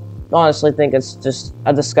 I honestly think it's just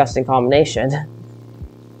a disgusting combination. There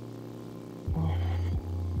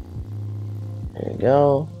you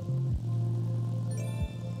go.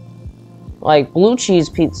 Like blue cheese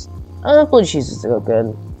pizza. Blue cheese is still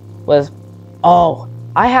good. With, oh,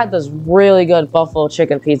 I had this really good buffalo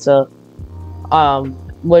chicken pizza,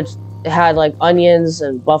 which had like onions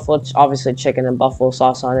and buffalo, obviously chicken and buffalo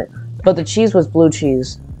sauce on it. But the cheese was blue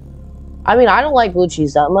cheese. I mean, I don't like blue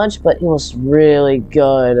cheese that much, but it was really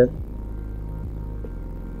good.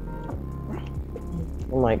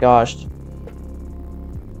 Oh my gosh.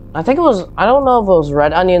 I think it was, I don't know if it was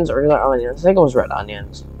red onions or other onions. I think it was red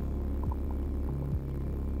onions.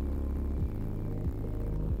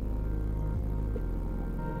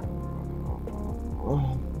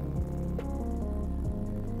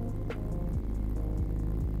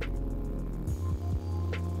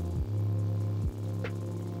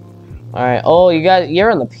 Alright, oh,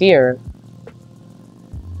 you're on the pier.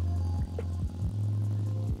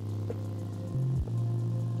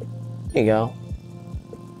 There you go.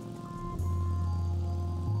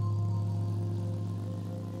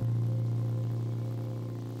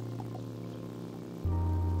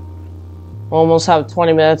 We almost have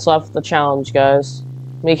 20 minutes left of the challenge, guys.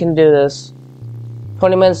 We can do this.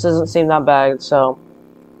 20 minutes doesn't seem that bad, so...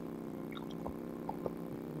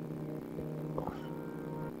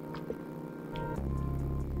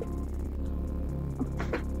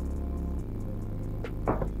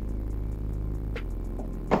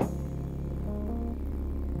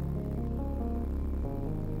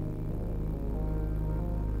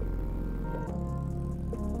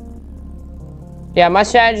 Yeah, my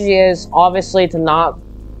strategy is obviously to not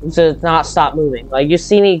stop moving. Like, you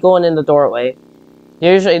see me going in the doorway.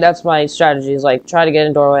 Usually that's my strategy, is like try to get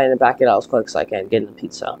in the doorway and then back it out as quick as I can, get in the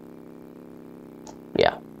pizza.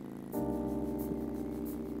 Yeah.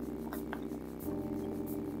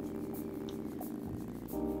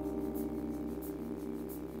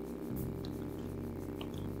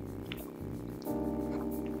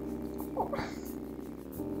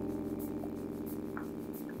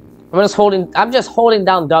 I'm just holding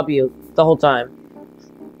down W the whole time.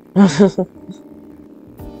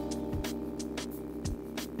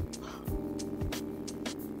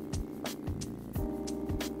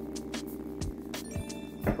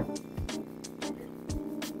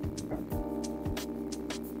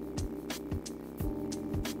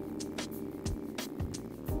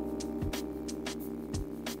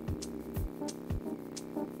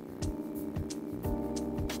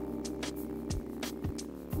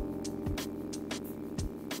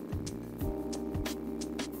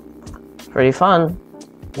 Pretty fun.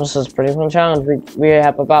 This is a pretty fun challenge. We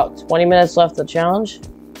have about 20 minutes left of the challenge.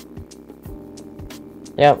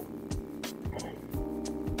 Yep.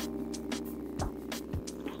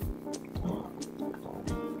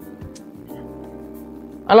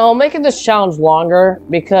 And I'm making this challenge longer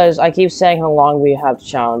because I keep saying how long we have the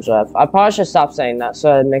challenge left. I probably should stop saying that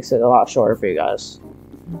so it makes it a lot shorter for you guys.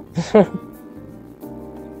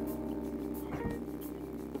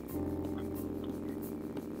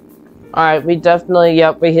 Alright, we definitely,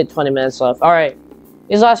 yep, we hit 20 minutes left. Alright,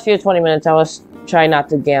 these last few 20 minutes, I was trying not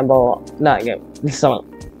to gamble. Not gamble. Is it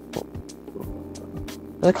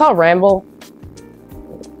called ramble?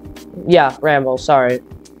 Yeah, ramble, sorry.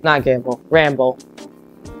 Not gamble. Ramble.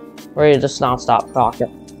 Where you just non-stop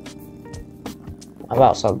talking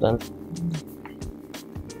about something.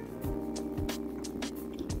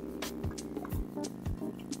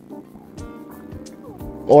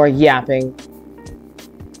 Or yapping.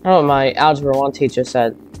 I don't know what my Algebra 1 teacher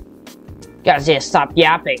said. You guys just stop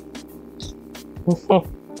yapping. You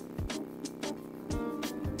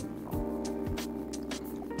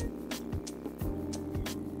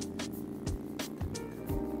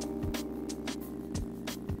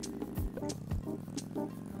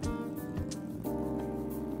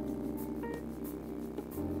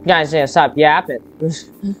guys need to stop yapping.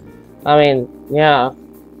 I mean, yeah.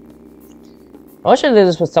 I wish I did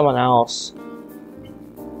this with someone else.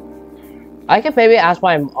 I could maybe ask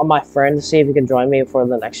my friend to see if he can join me for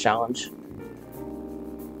the next challenge.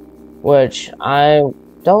 Which, I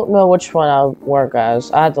don't know which one I'll work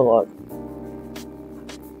as. I had to look.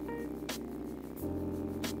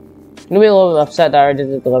 I'm gonna be a little bit upset that I already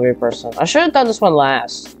did the delivery person. I should have done this one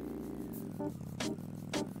last.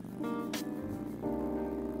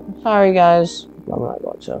 Sorry, guys. I'm not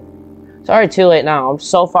going to. It's already too late now. I'm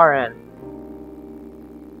so far in.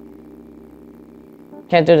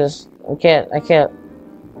 Can't do this. I can't.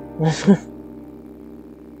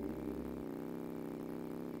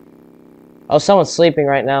 Oh, someone's sleeping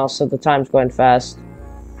right now, so the time's going fast.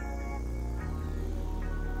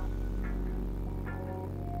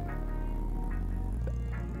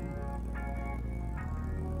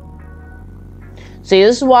 See,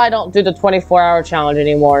 this is why I don't do the 24-hour challenge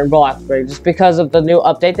anymore in Bloxburg, just because of the new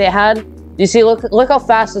update they had. You see, look how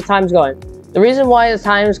fast the time's going. The reason why the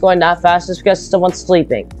time's going that fast is because someone's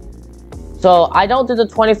sleeping. So I don't do the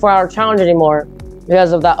 24-hour challenge anymore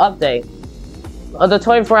because of that update. The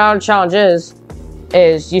 24-hour challenge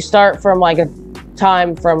is you start from like a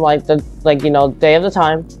time from like the day of the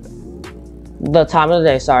time of the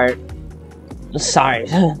day. Sorry,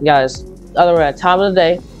 guys. Other way, time of the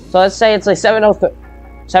day. So let's say it's like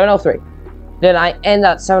 7:03. Then I end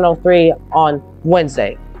at 7:03 on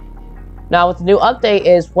Wednesday. Now, what the new update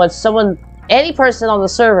is when any person on the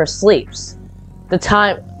server sleeps, the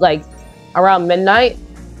time, like around midnight,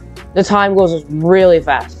 the time goes really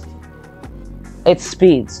fast. It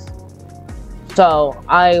speeds. So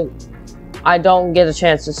I don't get a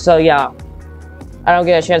chance to. So yeah, I don't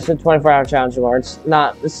get a chance to do 24-hour challenge anymore. It's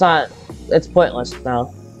pointless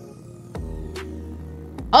now.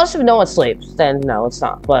 Also, if no one sleeps, then no, it's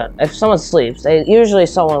not. But if someone sleeps, usually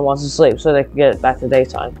someone wants to sleep so they can get back to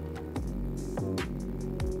daytime.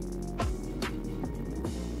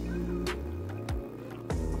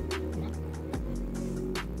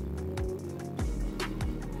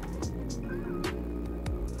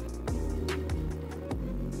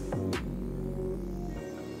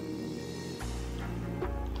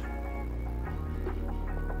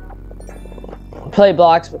 Play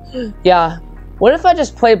Bloxburg. Yeah. What if I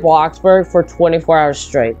just play Bloxburg for 24 hours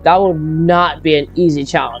straight? That would not be an easy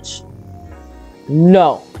challenge.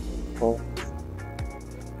 No.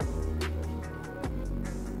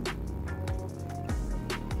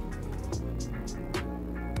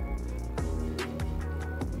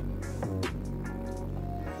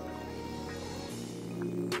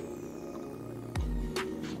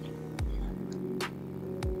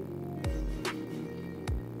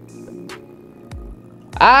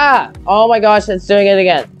 Ah! Oh my gosh, it's doing it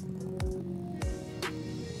again.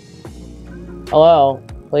 Hello?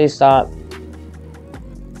 Please stop.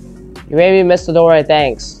 You made me miss the doorway,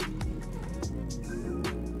 thanks.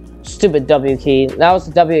 Stupid W key. That was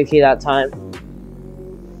the W key that time.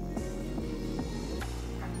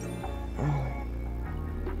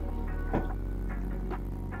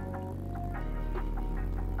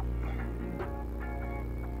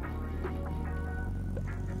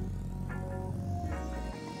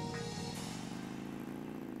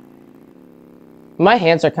 My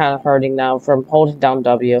hands are kind of hurting now from holding down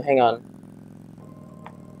W. Hang on.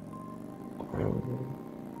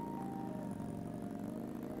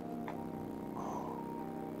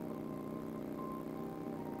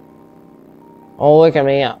 Oh, look at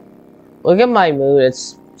me. Look at my mood.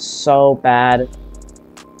 It's so bad.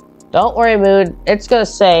 Don't worry, mood. It's gonna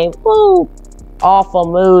say, woo, awful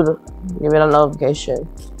mood. Give it a notification.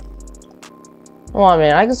 Come on,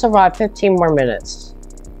 man. I can survive 15 more minutes.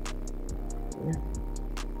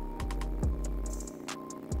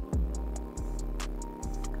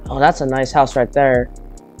 Oh, that's a nice house right there.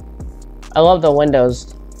 I love the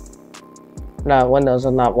windows. No, windows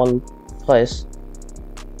in that one place.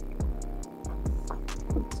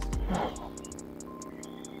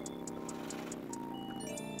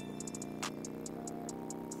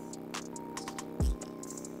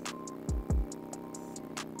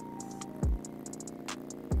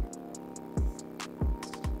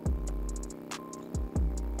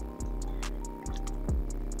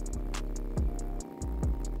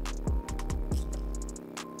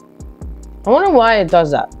 I wonder why it does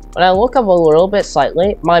that. When I look up a little bit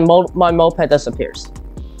slightly, my moped disappears.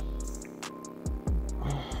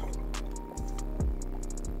 Is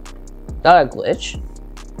that a glitch?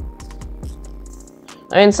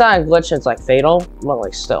 I mean, it's not a glitch, it's like fatal, but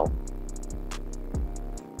like still.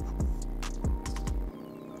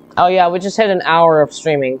 Oh yeah, we just hit an hour of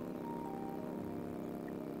streaming.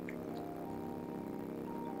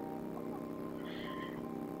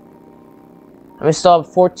 And we still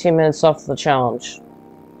have 14 minutes left of the challenge.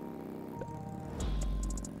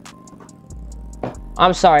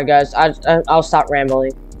 I'm sorry, guys. I'll stop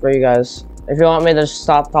rambling for you guys. If you want me to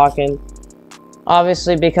stop talking.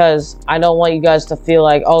 Obviously, because I don't want you guys to feel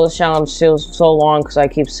like, oh, this challenge feels so long because I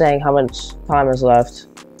keep saying how much time is left.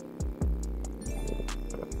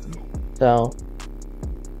 So.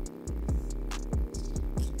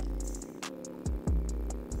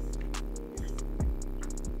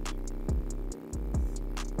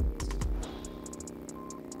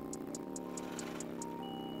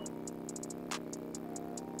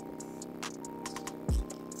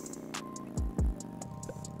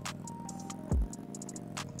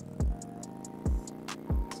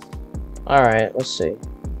 Alright, let's see.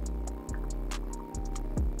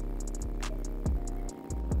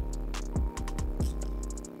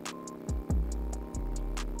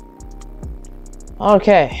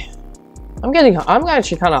 Okay. I'm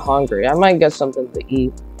actually kind of hungry. I might get something to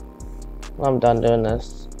eat when I'm done doing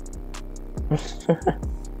this.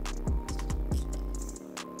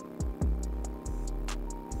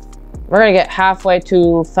 We're gonna get halfway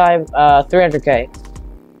to 300k.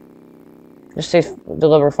 Just say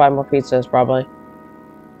deliver 5 more pizzas, probably.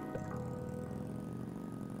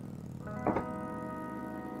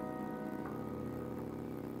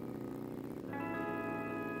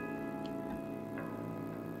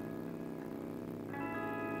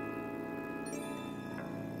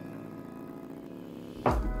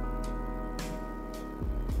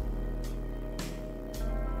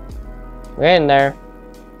 We're in there.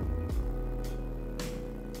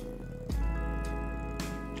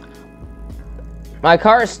 My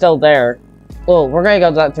car is still there. Oh, we're gonna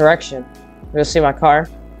go that direction. We're gonna see my car.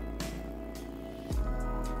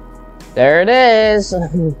 There it is.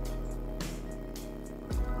 It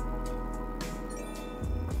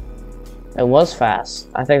was fast.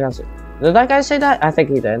 I think that's it. Did that guy say that? I think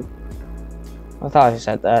he did. I thought he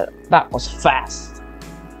said that. That was fast.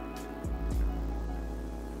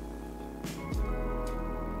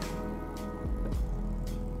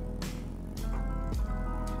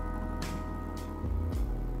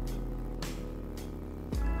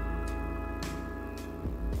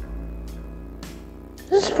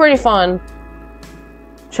 This is pretty fun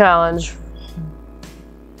challenge.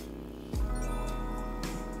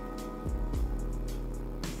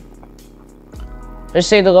 Just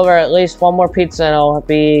say deliver at least 1 more pizza and I'll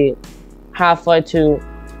be halfway to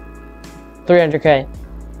 300k.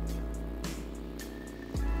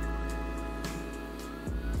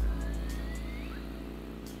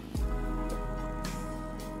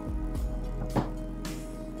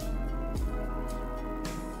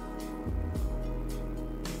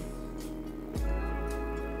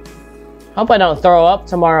 Hope I don't throw up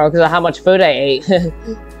tomorrow because of how much food I ate.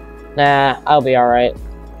 Nah, I'll be alright.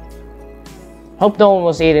 Hope no one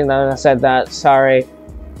was eating that when I said that. Sorry.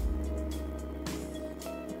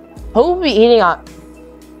 Who will be eating at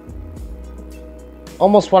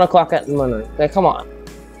almost 1 o'clock at the morning? Okay, come on.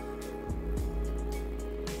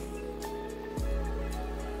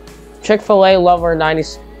 Chick-fil-A lover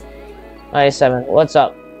 97. What's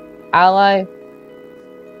up? Ally.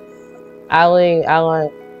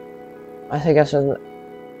 I think that's his name.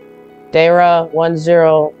 Dara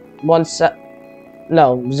 1017.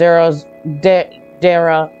 No, Dara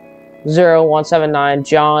 0179.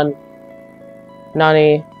 John.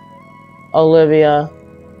 Nani. Olivia.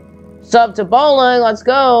 Sub to bowling. Let's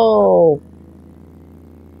go.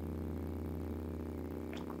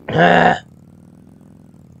 I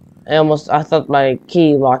thought my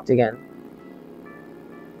key locked again.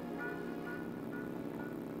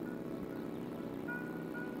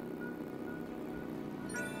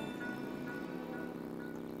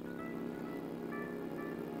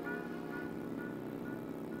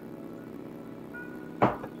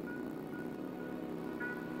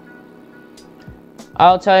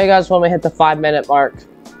 I'll tell you guys when we hit the 5-minute mark.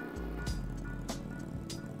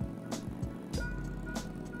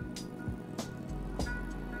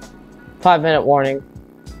 Five-minute warning.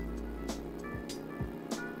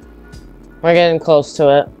 We're getting close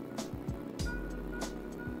to it.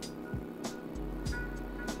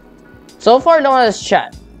 So far, no one has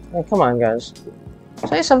chat. Hey, come on, guys.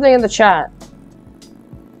 Say something in the chat.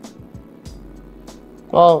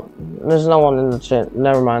 Well, there's no one in the chat.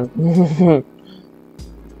 Never mind.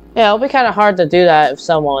 Yeah, it'll be kind of hard to do that if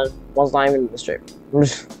someone was not even in the stream.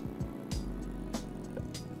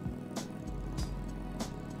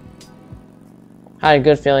 I had a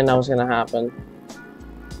good feeling that was gonna happen.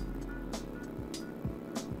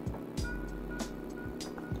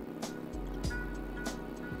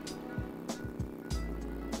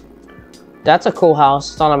 That's a cool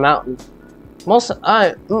house. It's on a mountain. Let's see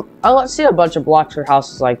a bunch of Bloxburg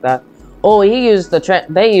houses like that. Oh, they used the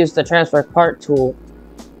transfer part tool.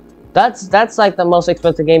 That's like the most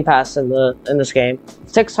expensive game pass in this game.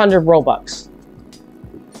 600 Robux.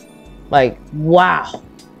 Like, wow.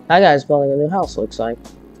 That guy's building a new house, looks like.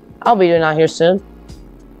 I'll be doing that here soon.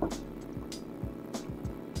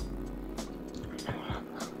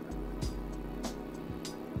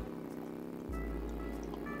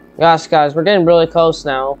 Gosh, guys, we're getting really close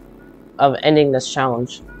now of ending this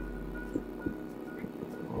challenge.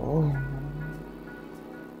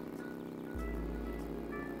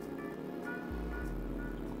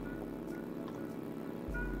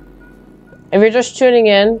 If you're just tuning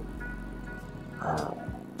in,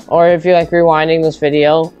 or if you like rewinding this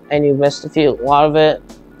video and you missed a lot of it.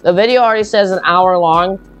 The video already says an hour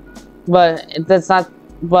long, but that's not.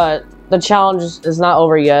 But the challenge is not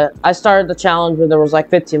over yet. I started the challenge when there was like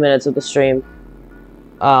 15 minutes of the stream,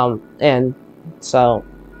 and so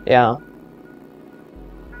yeah.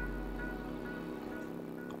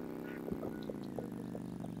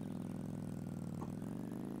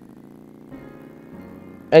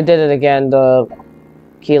 I did it again, the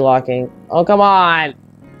key locking. Oh, come on!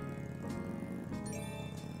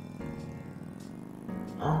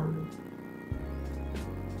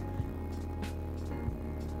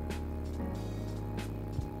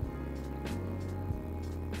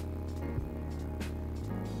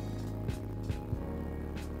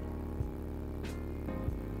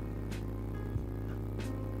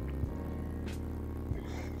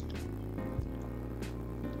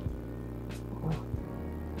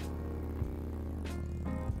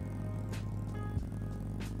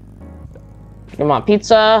 Come on,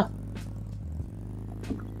 pizza!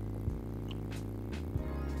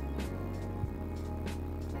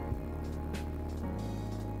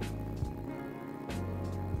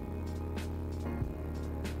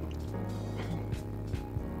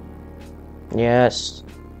 Yes.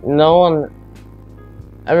 Everyone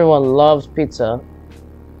loves pizza.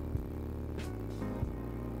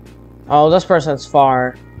 Oh, this person's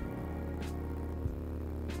far.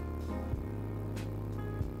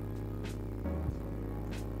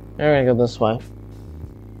 We're gonna go this way.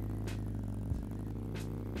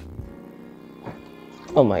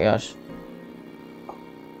 Oh my gosh.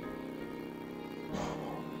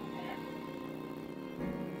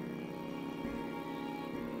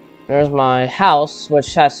 There's my house,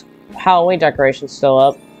 which has Halloween decorations still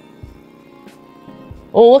up.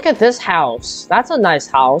 Oh, look at this house. That's a nice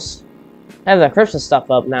house. I have the Christmas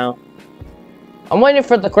stuff up now. I'm waiting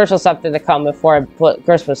for the Christmas update to come before I put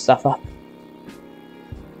Christmas stuff up.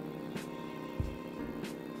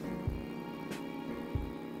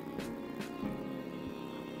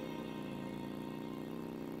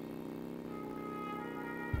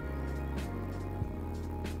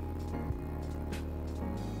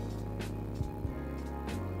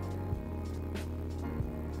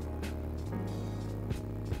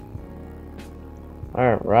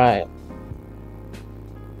 Alright.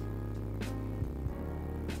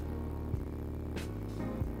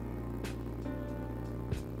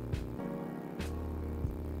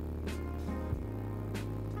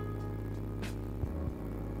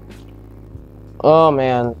 Oh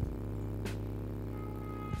man.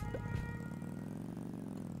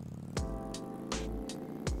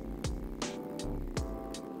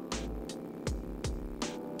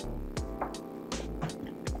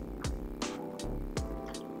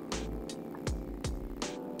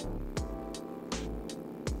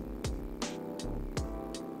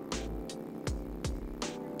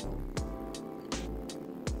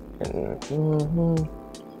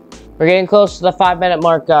 We're getting close to the 5-minute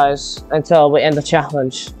mark, guys, until we end the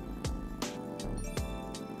challenge.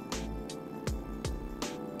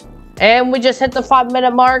 And we just hit the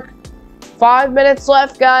 5-minute mark. 5 minutes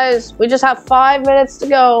left, guys. We just have 5 minutes to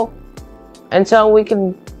go until we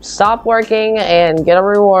can stop working and get our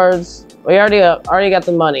rewards. We already got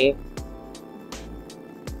the money.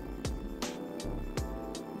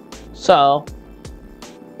 So,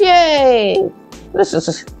 yay! This is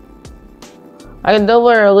just... I can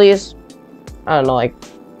deliver at least, I don't know, like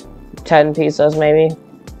 10 pizzas maybe.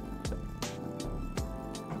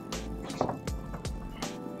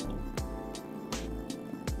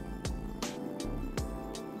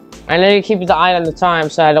 I need to keep the eye on the time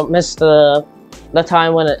so I don't miss the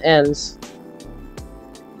time when it ends.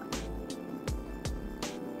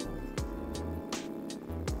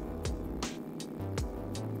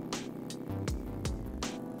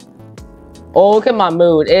 Oh, look at my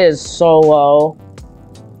mood. It is so low.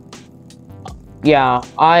 Yeah,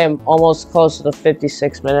 I am almost close to the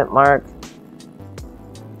 56-minute mark.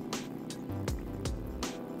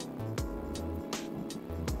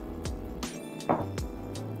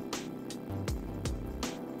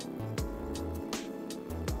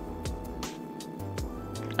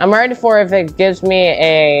 I'm ready for if it gives me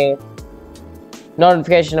a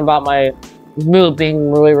notification about my mood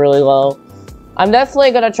being really, really low. I'm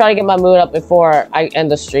definitely gonna try to get my mood up before I end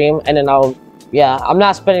the stream, and then yeah, I'm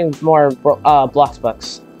not spending more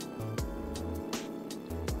Bloxburg.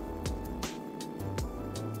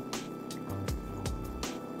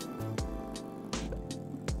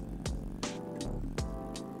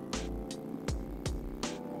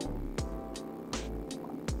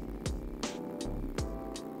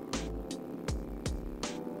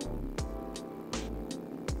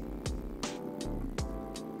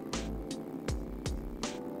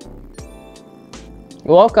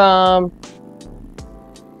 You're welcome.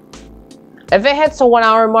 If it hits the 1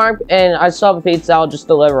 hour mark and I still have a pizza, I'll just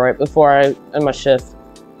deliver it before I end my shift.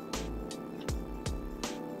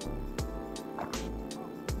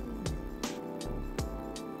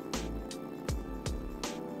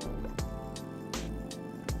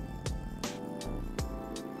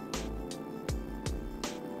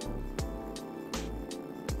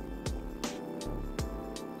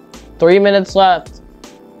 Three minutes left.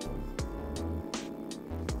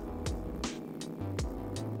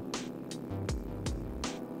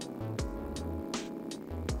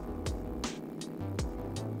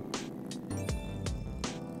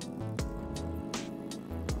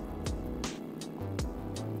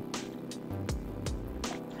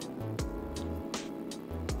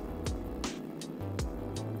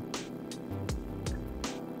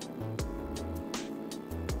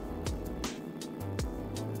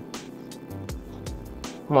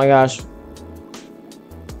 Oh my gosh.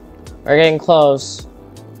 We're getting close.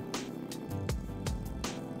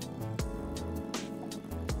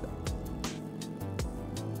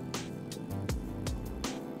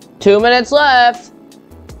 Two minutes left.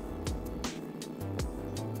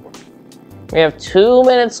 We have 2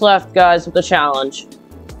 minutes left, guys, with the challenge.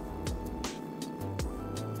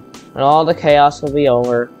 And all the chaos will be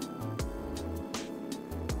over.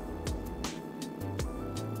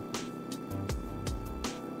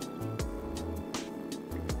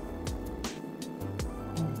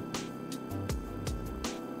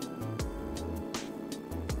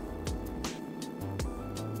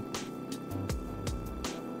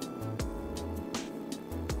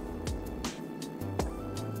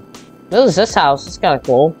 This is this house. It's kind of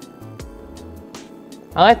cool.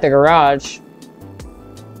 I like the garage.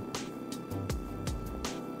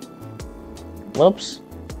 Whoops.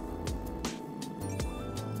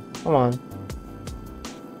 Come on.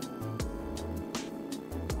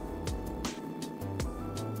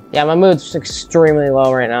 Yeah, my mood's extremely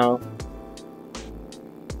low right now.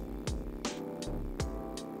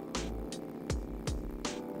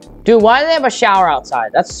 Dude, why do they have a shower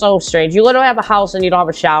outside? That's so strange. You literally have a house and you don't have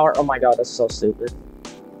a shower. Oh my god, that's so stupid.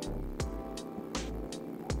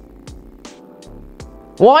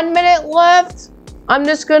 1 minute left. I'm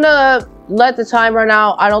just gonna let the time run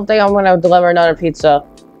out. I don't think I'm gonna deliver another pizza.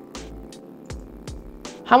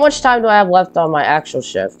 How much time do I have left on my actual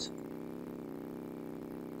shift?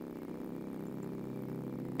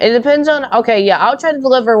 It depends on... Okay, yeah, I'll try to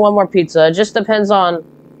deliver one more pizza. It just depends on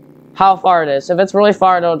how far it is. If it's really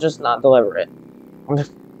far, they'll just not deliver it.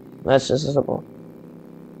 That's just simple.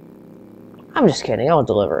 I'm just kidding. I'll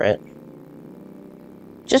deliver it.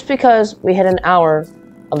 Just because we hit an hour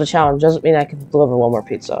of the challenge doesn't mean I can deliver one more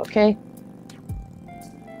pizza, okay?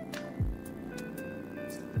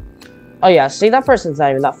 Oh yeah, see, that person's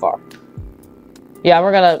not even that far. Yeah,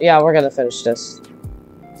 we're gonna finish this.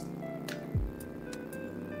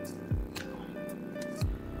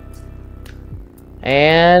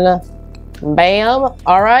 And bam.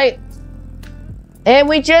 Alright. And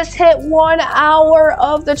we just hit 1 hour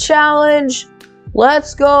of the challenge.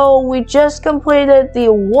 Let's go. We just completed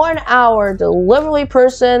the 1 hour delivery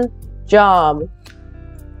person job.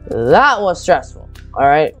 That was stressful.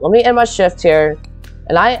 Alright, let me end my shift here.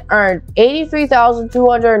 And I earned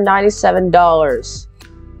 $83,297.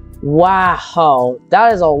 Wow.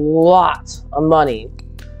 That is a lot of money.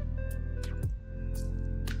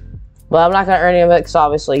 But I'm not going to earn any of it because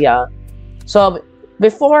obviously, yeah. So,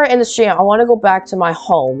 before I end the stream, I want to go back to my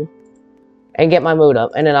home and get my mood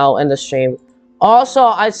up. And then I'll end the stream. Also,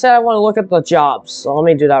 I said I want to look at the jobs. So, let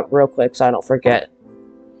me do that real quick so I don't forget.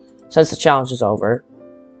 Since the challenge is over.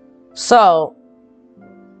 So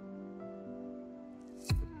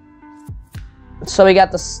we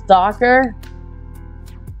got the stalker.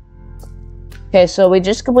 Okay, so we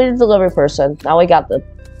just completed delivery person. Now we got the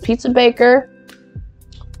pizza baker.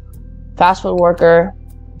 Fast food worker,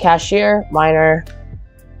 cashier, miner,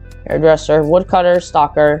 hairdresser, woodcutter,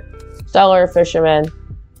 stalker, seller, fisherman.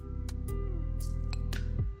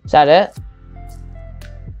 Is that it?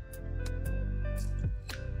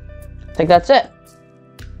 I think that's it.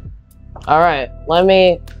 Alright, let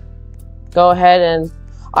me go ahead and...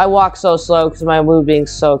 I walk so slow because my mood being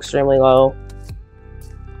so extremely low.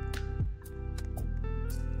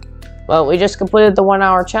 Well, we just completed the 1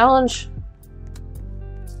 hour challenge.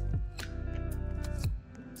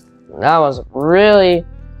 That was really...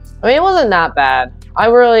 I mean, it wasn't that bad. I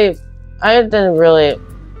didn't really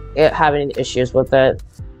have any issues with it.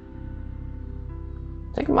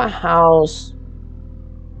 I think my house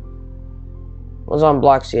was on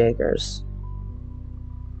Bloxburg.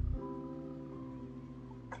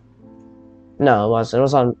 No, it wasn't. It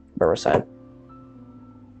was on Riverside.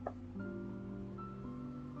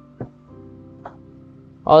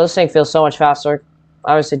 Oh, this thing feels so much faster.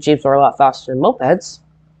 Obviously, Jeeps are a lot faster than mopeds.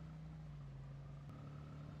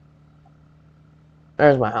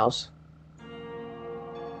 There's my house.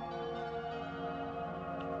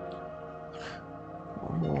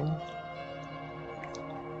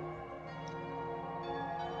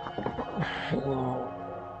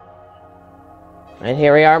 And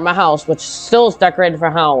here we are at my house, which still is decorated for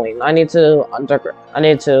Halloween. I need to get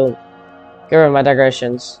rid of my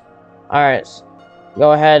decorations. Alright,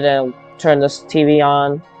 go ahead and turn this TV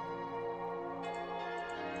on.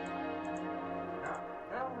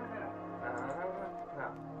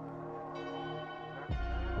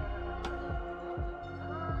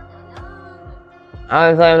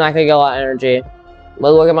 Honestly, I'm not gonna get a lot of energy.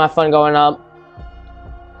 But look at my fun going up.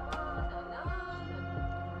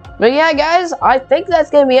 But yeah, guys, I think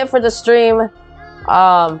that's gonna be it for the stream.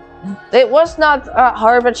 It was not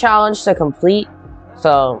hard of a challenge to complete,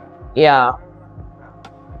 so yeah.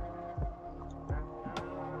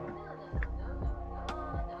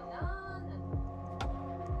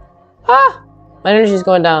 Ah, my energy's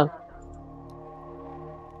going down.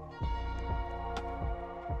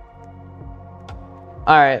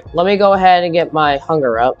 All right, let me go ahead and get my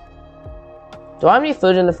hunger up. Do I have any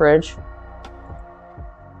food in the fridge?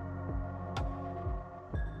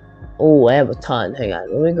 Oh, I have a ton. Hang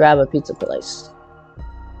on. Let me grab a pizza place.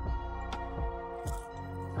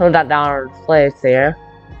 Hold that down on the place there.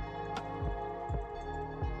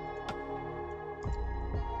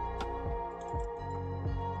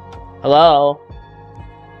 Hello?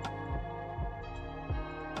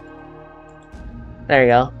 There you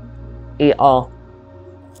go. Eat all.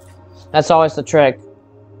 That's always the trick.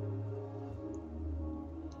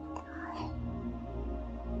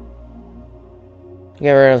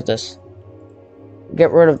 Get rid of this. Get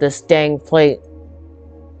rid of this dang plate.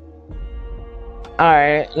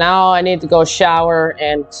 Alright, now I need to go shower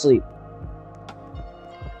and sleep.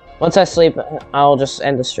 Once I sleep, I'll just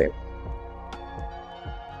end the stream.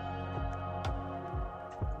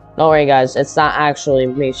 Don't worry, guys. It's not actually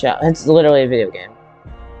me shower. It's literally a video game.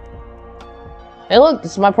 Hey, look!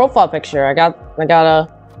 This is my profile picture. I got my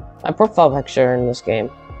profile picture in this game.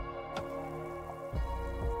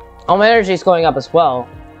 All my energy is going up as well.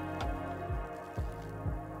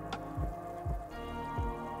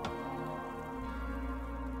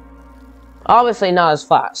 Obviously not as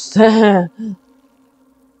fast. Alright,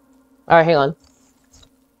 hang on.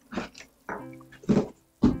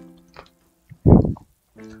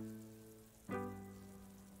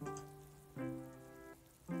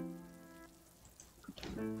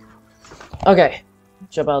 Okay,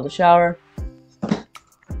 jump out of the shower.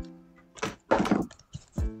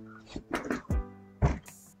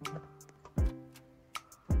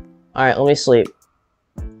 Alright, let me sleep.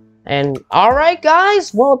 And alright,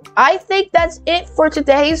 guys, well, I think that's it for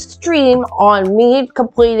today's stream on me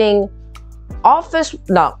completing Job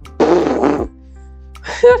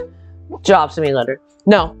Simulator.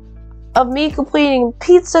 No. Of me completing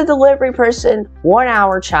Pizza Delivery Person 1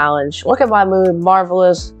 hour challenge. Look at my mood,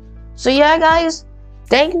 marvelous. So yeah, guys,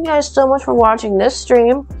 thank you guys so much for watching this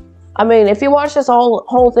stream. I mean, if you watch this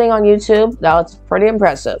whole thing on YouTube, that's pretty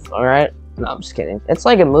impressive, alright? No, I'm just kidding. It's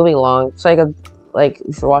like a movie long. It's like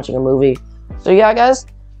if you're watching a movie. So yeah, guys,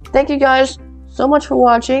 thank you guys so much for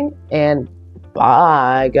watching, and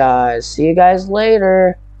bye, guys. See you guys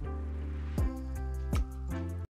later.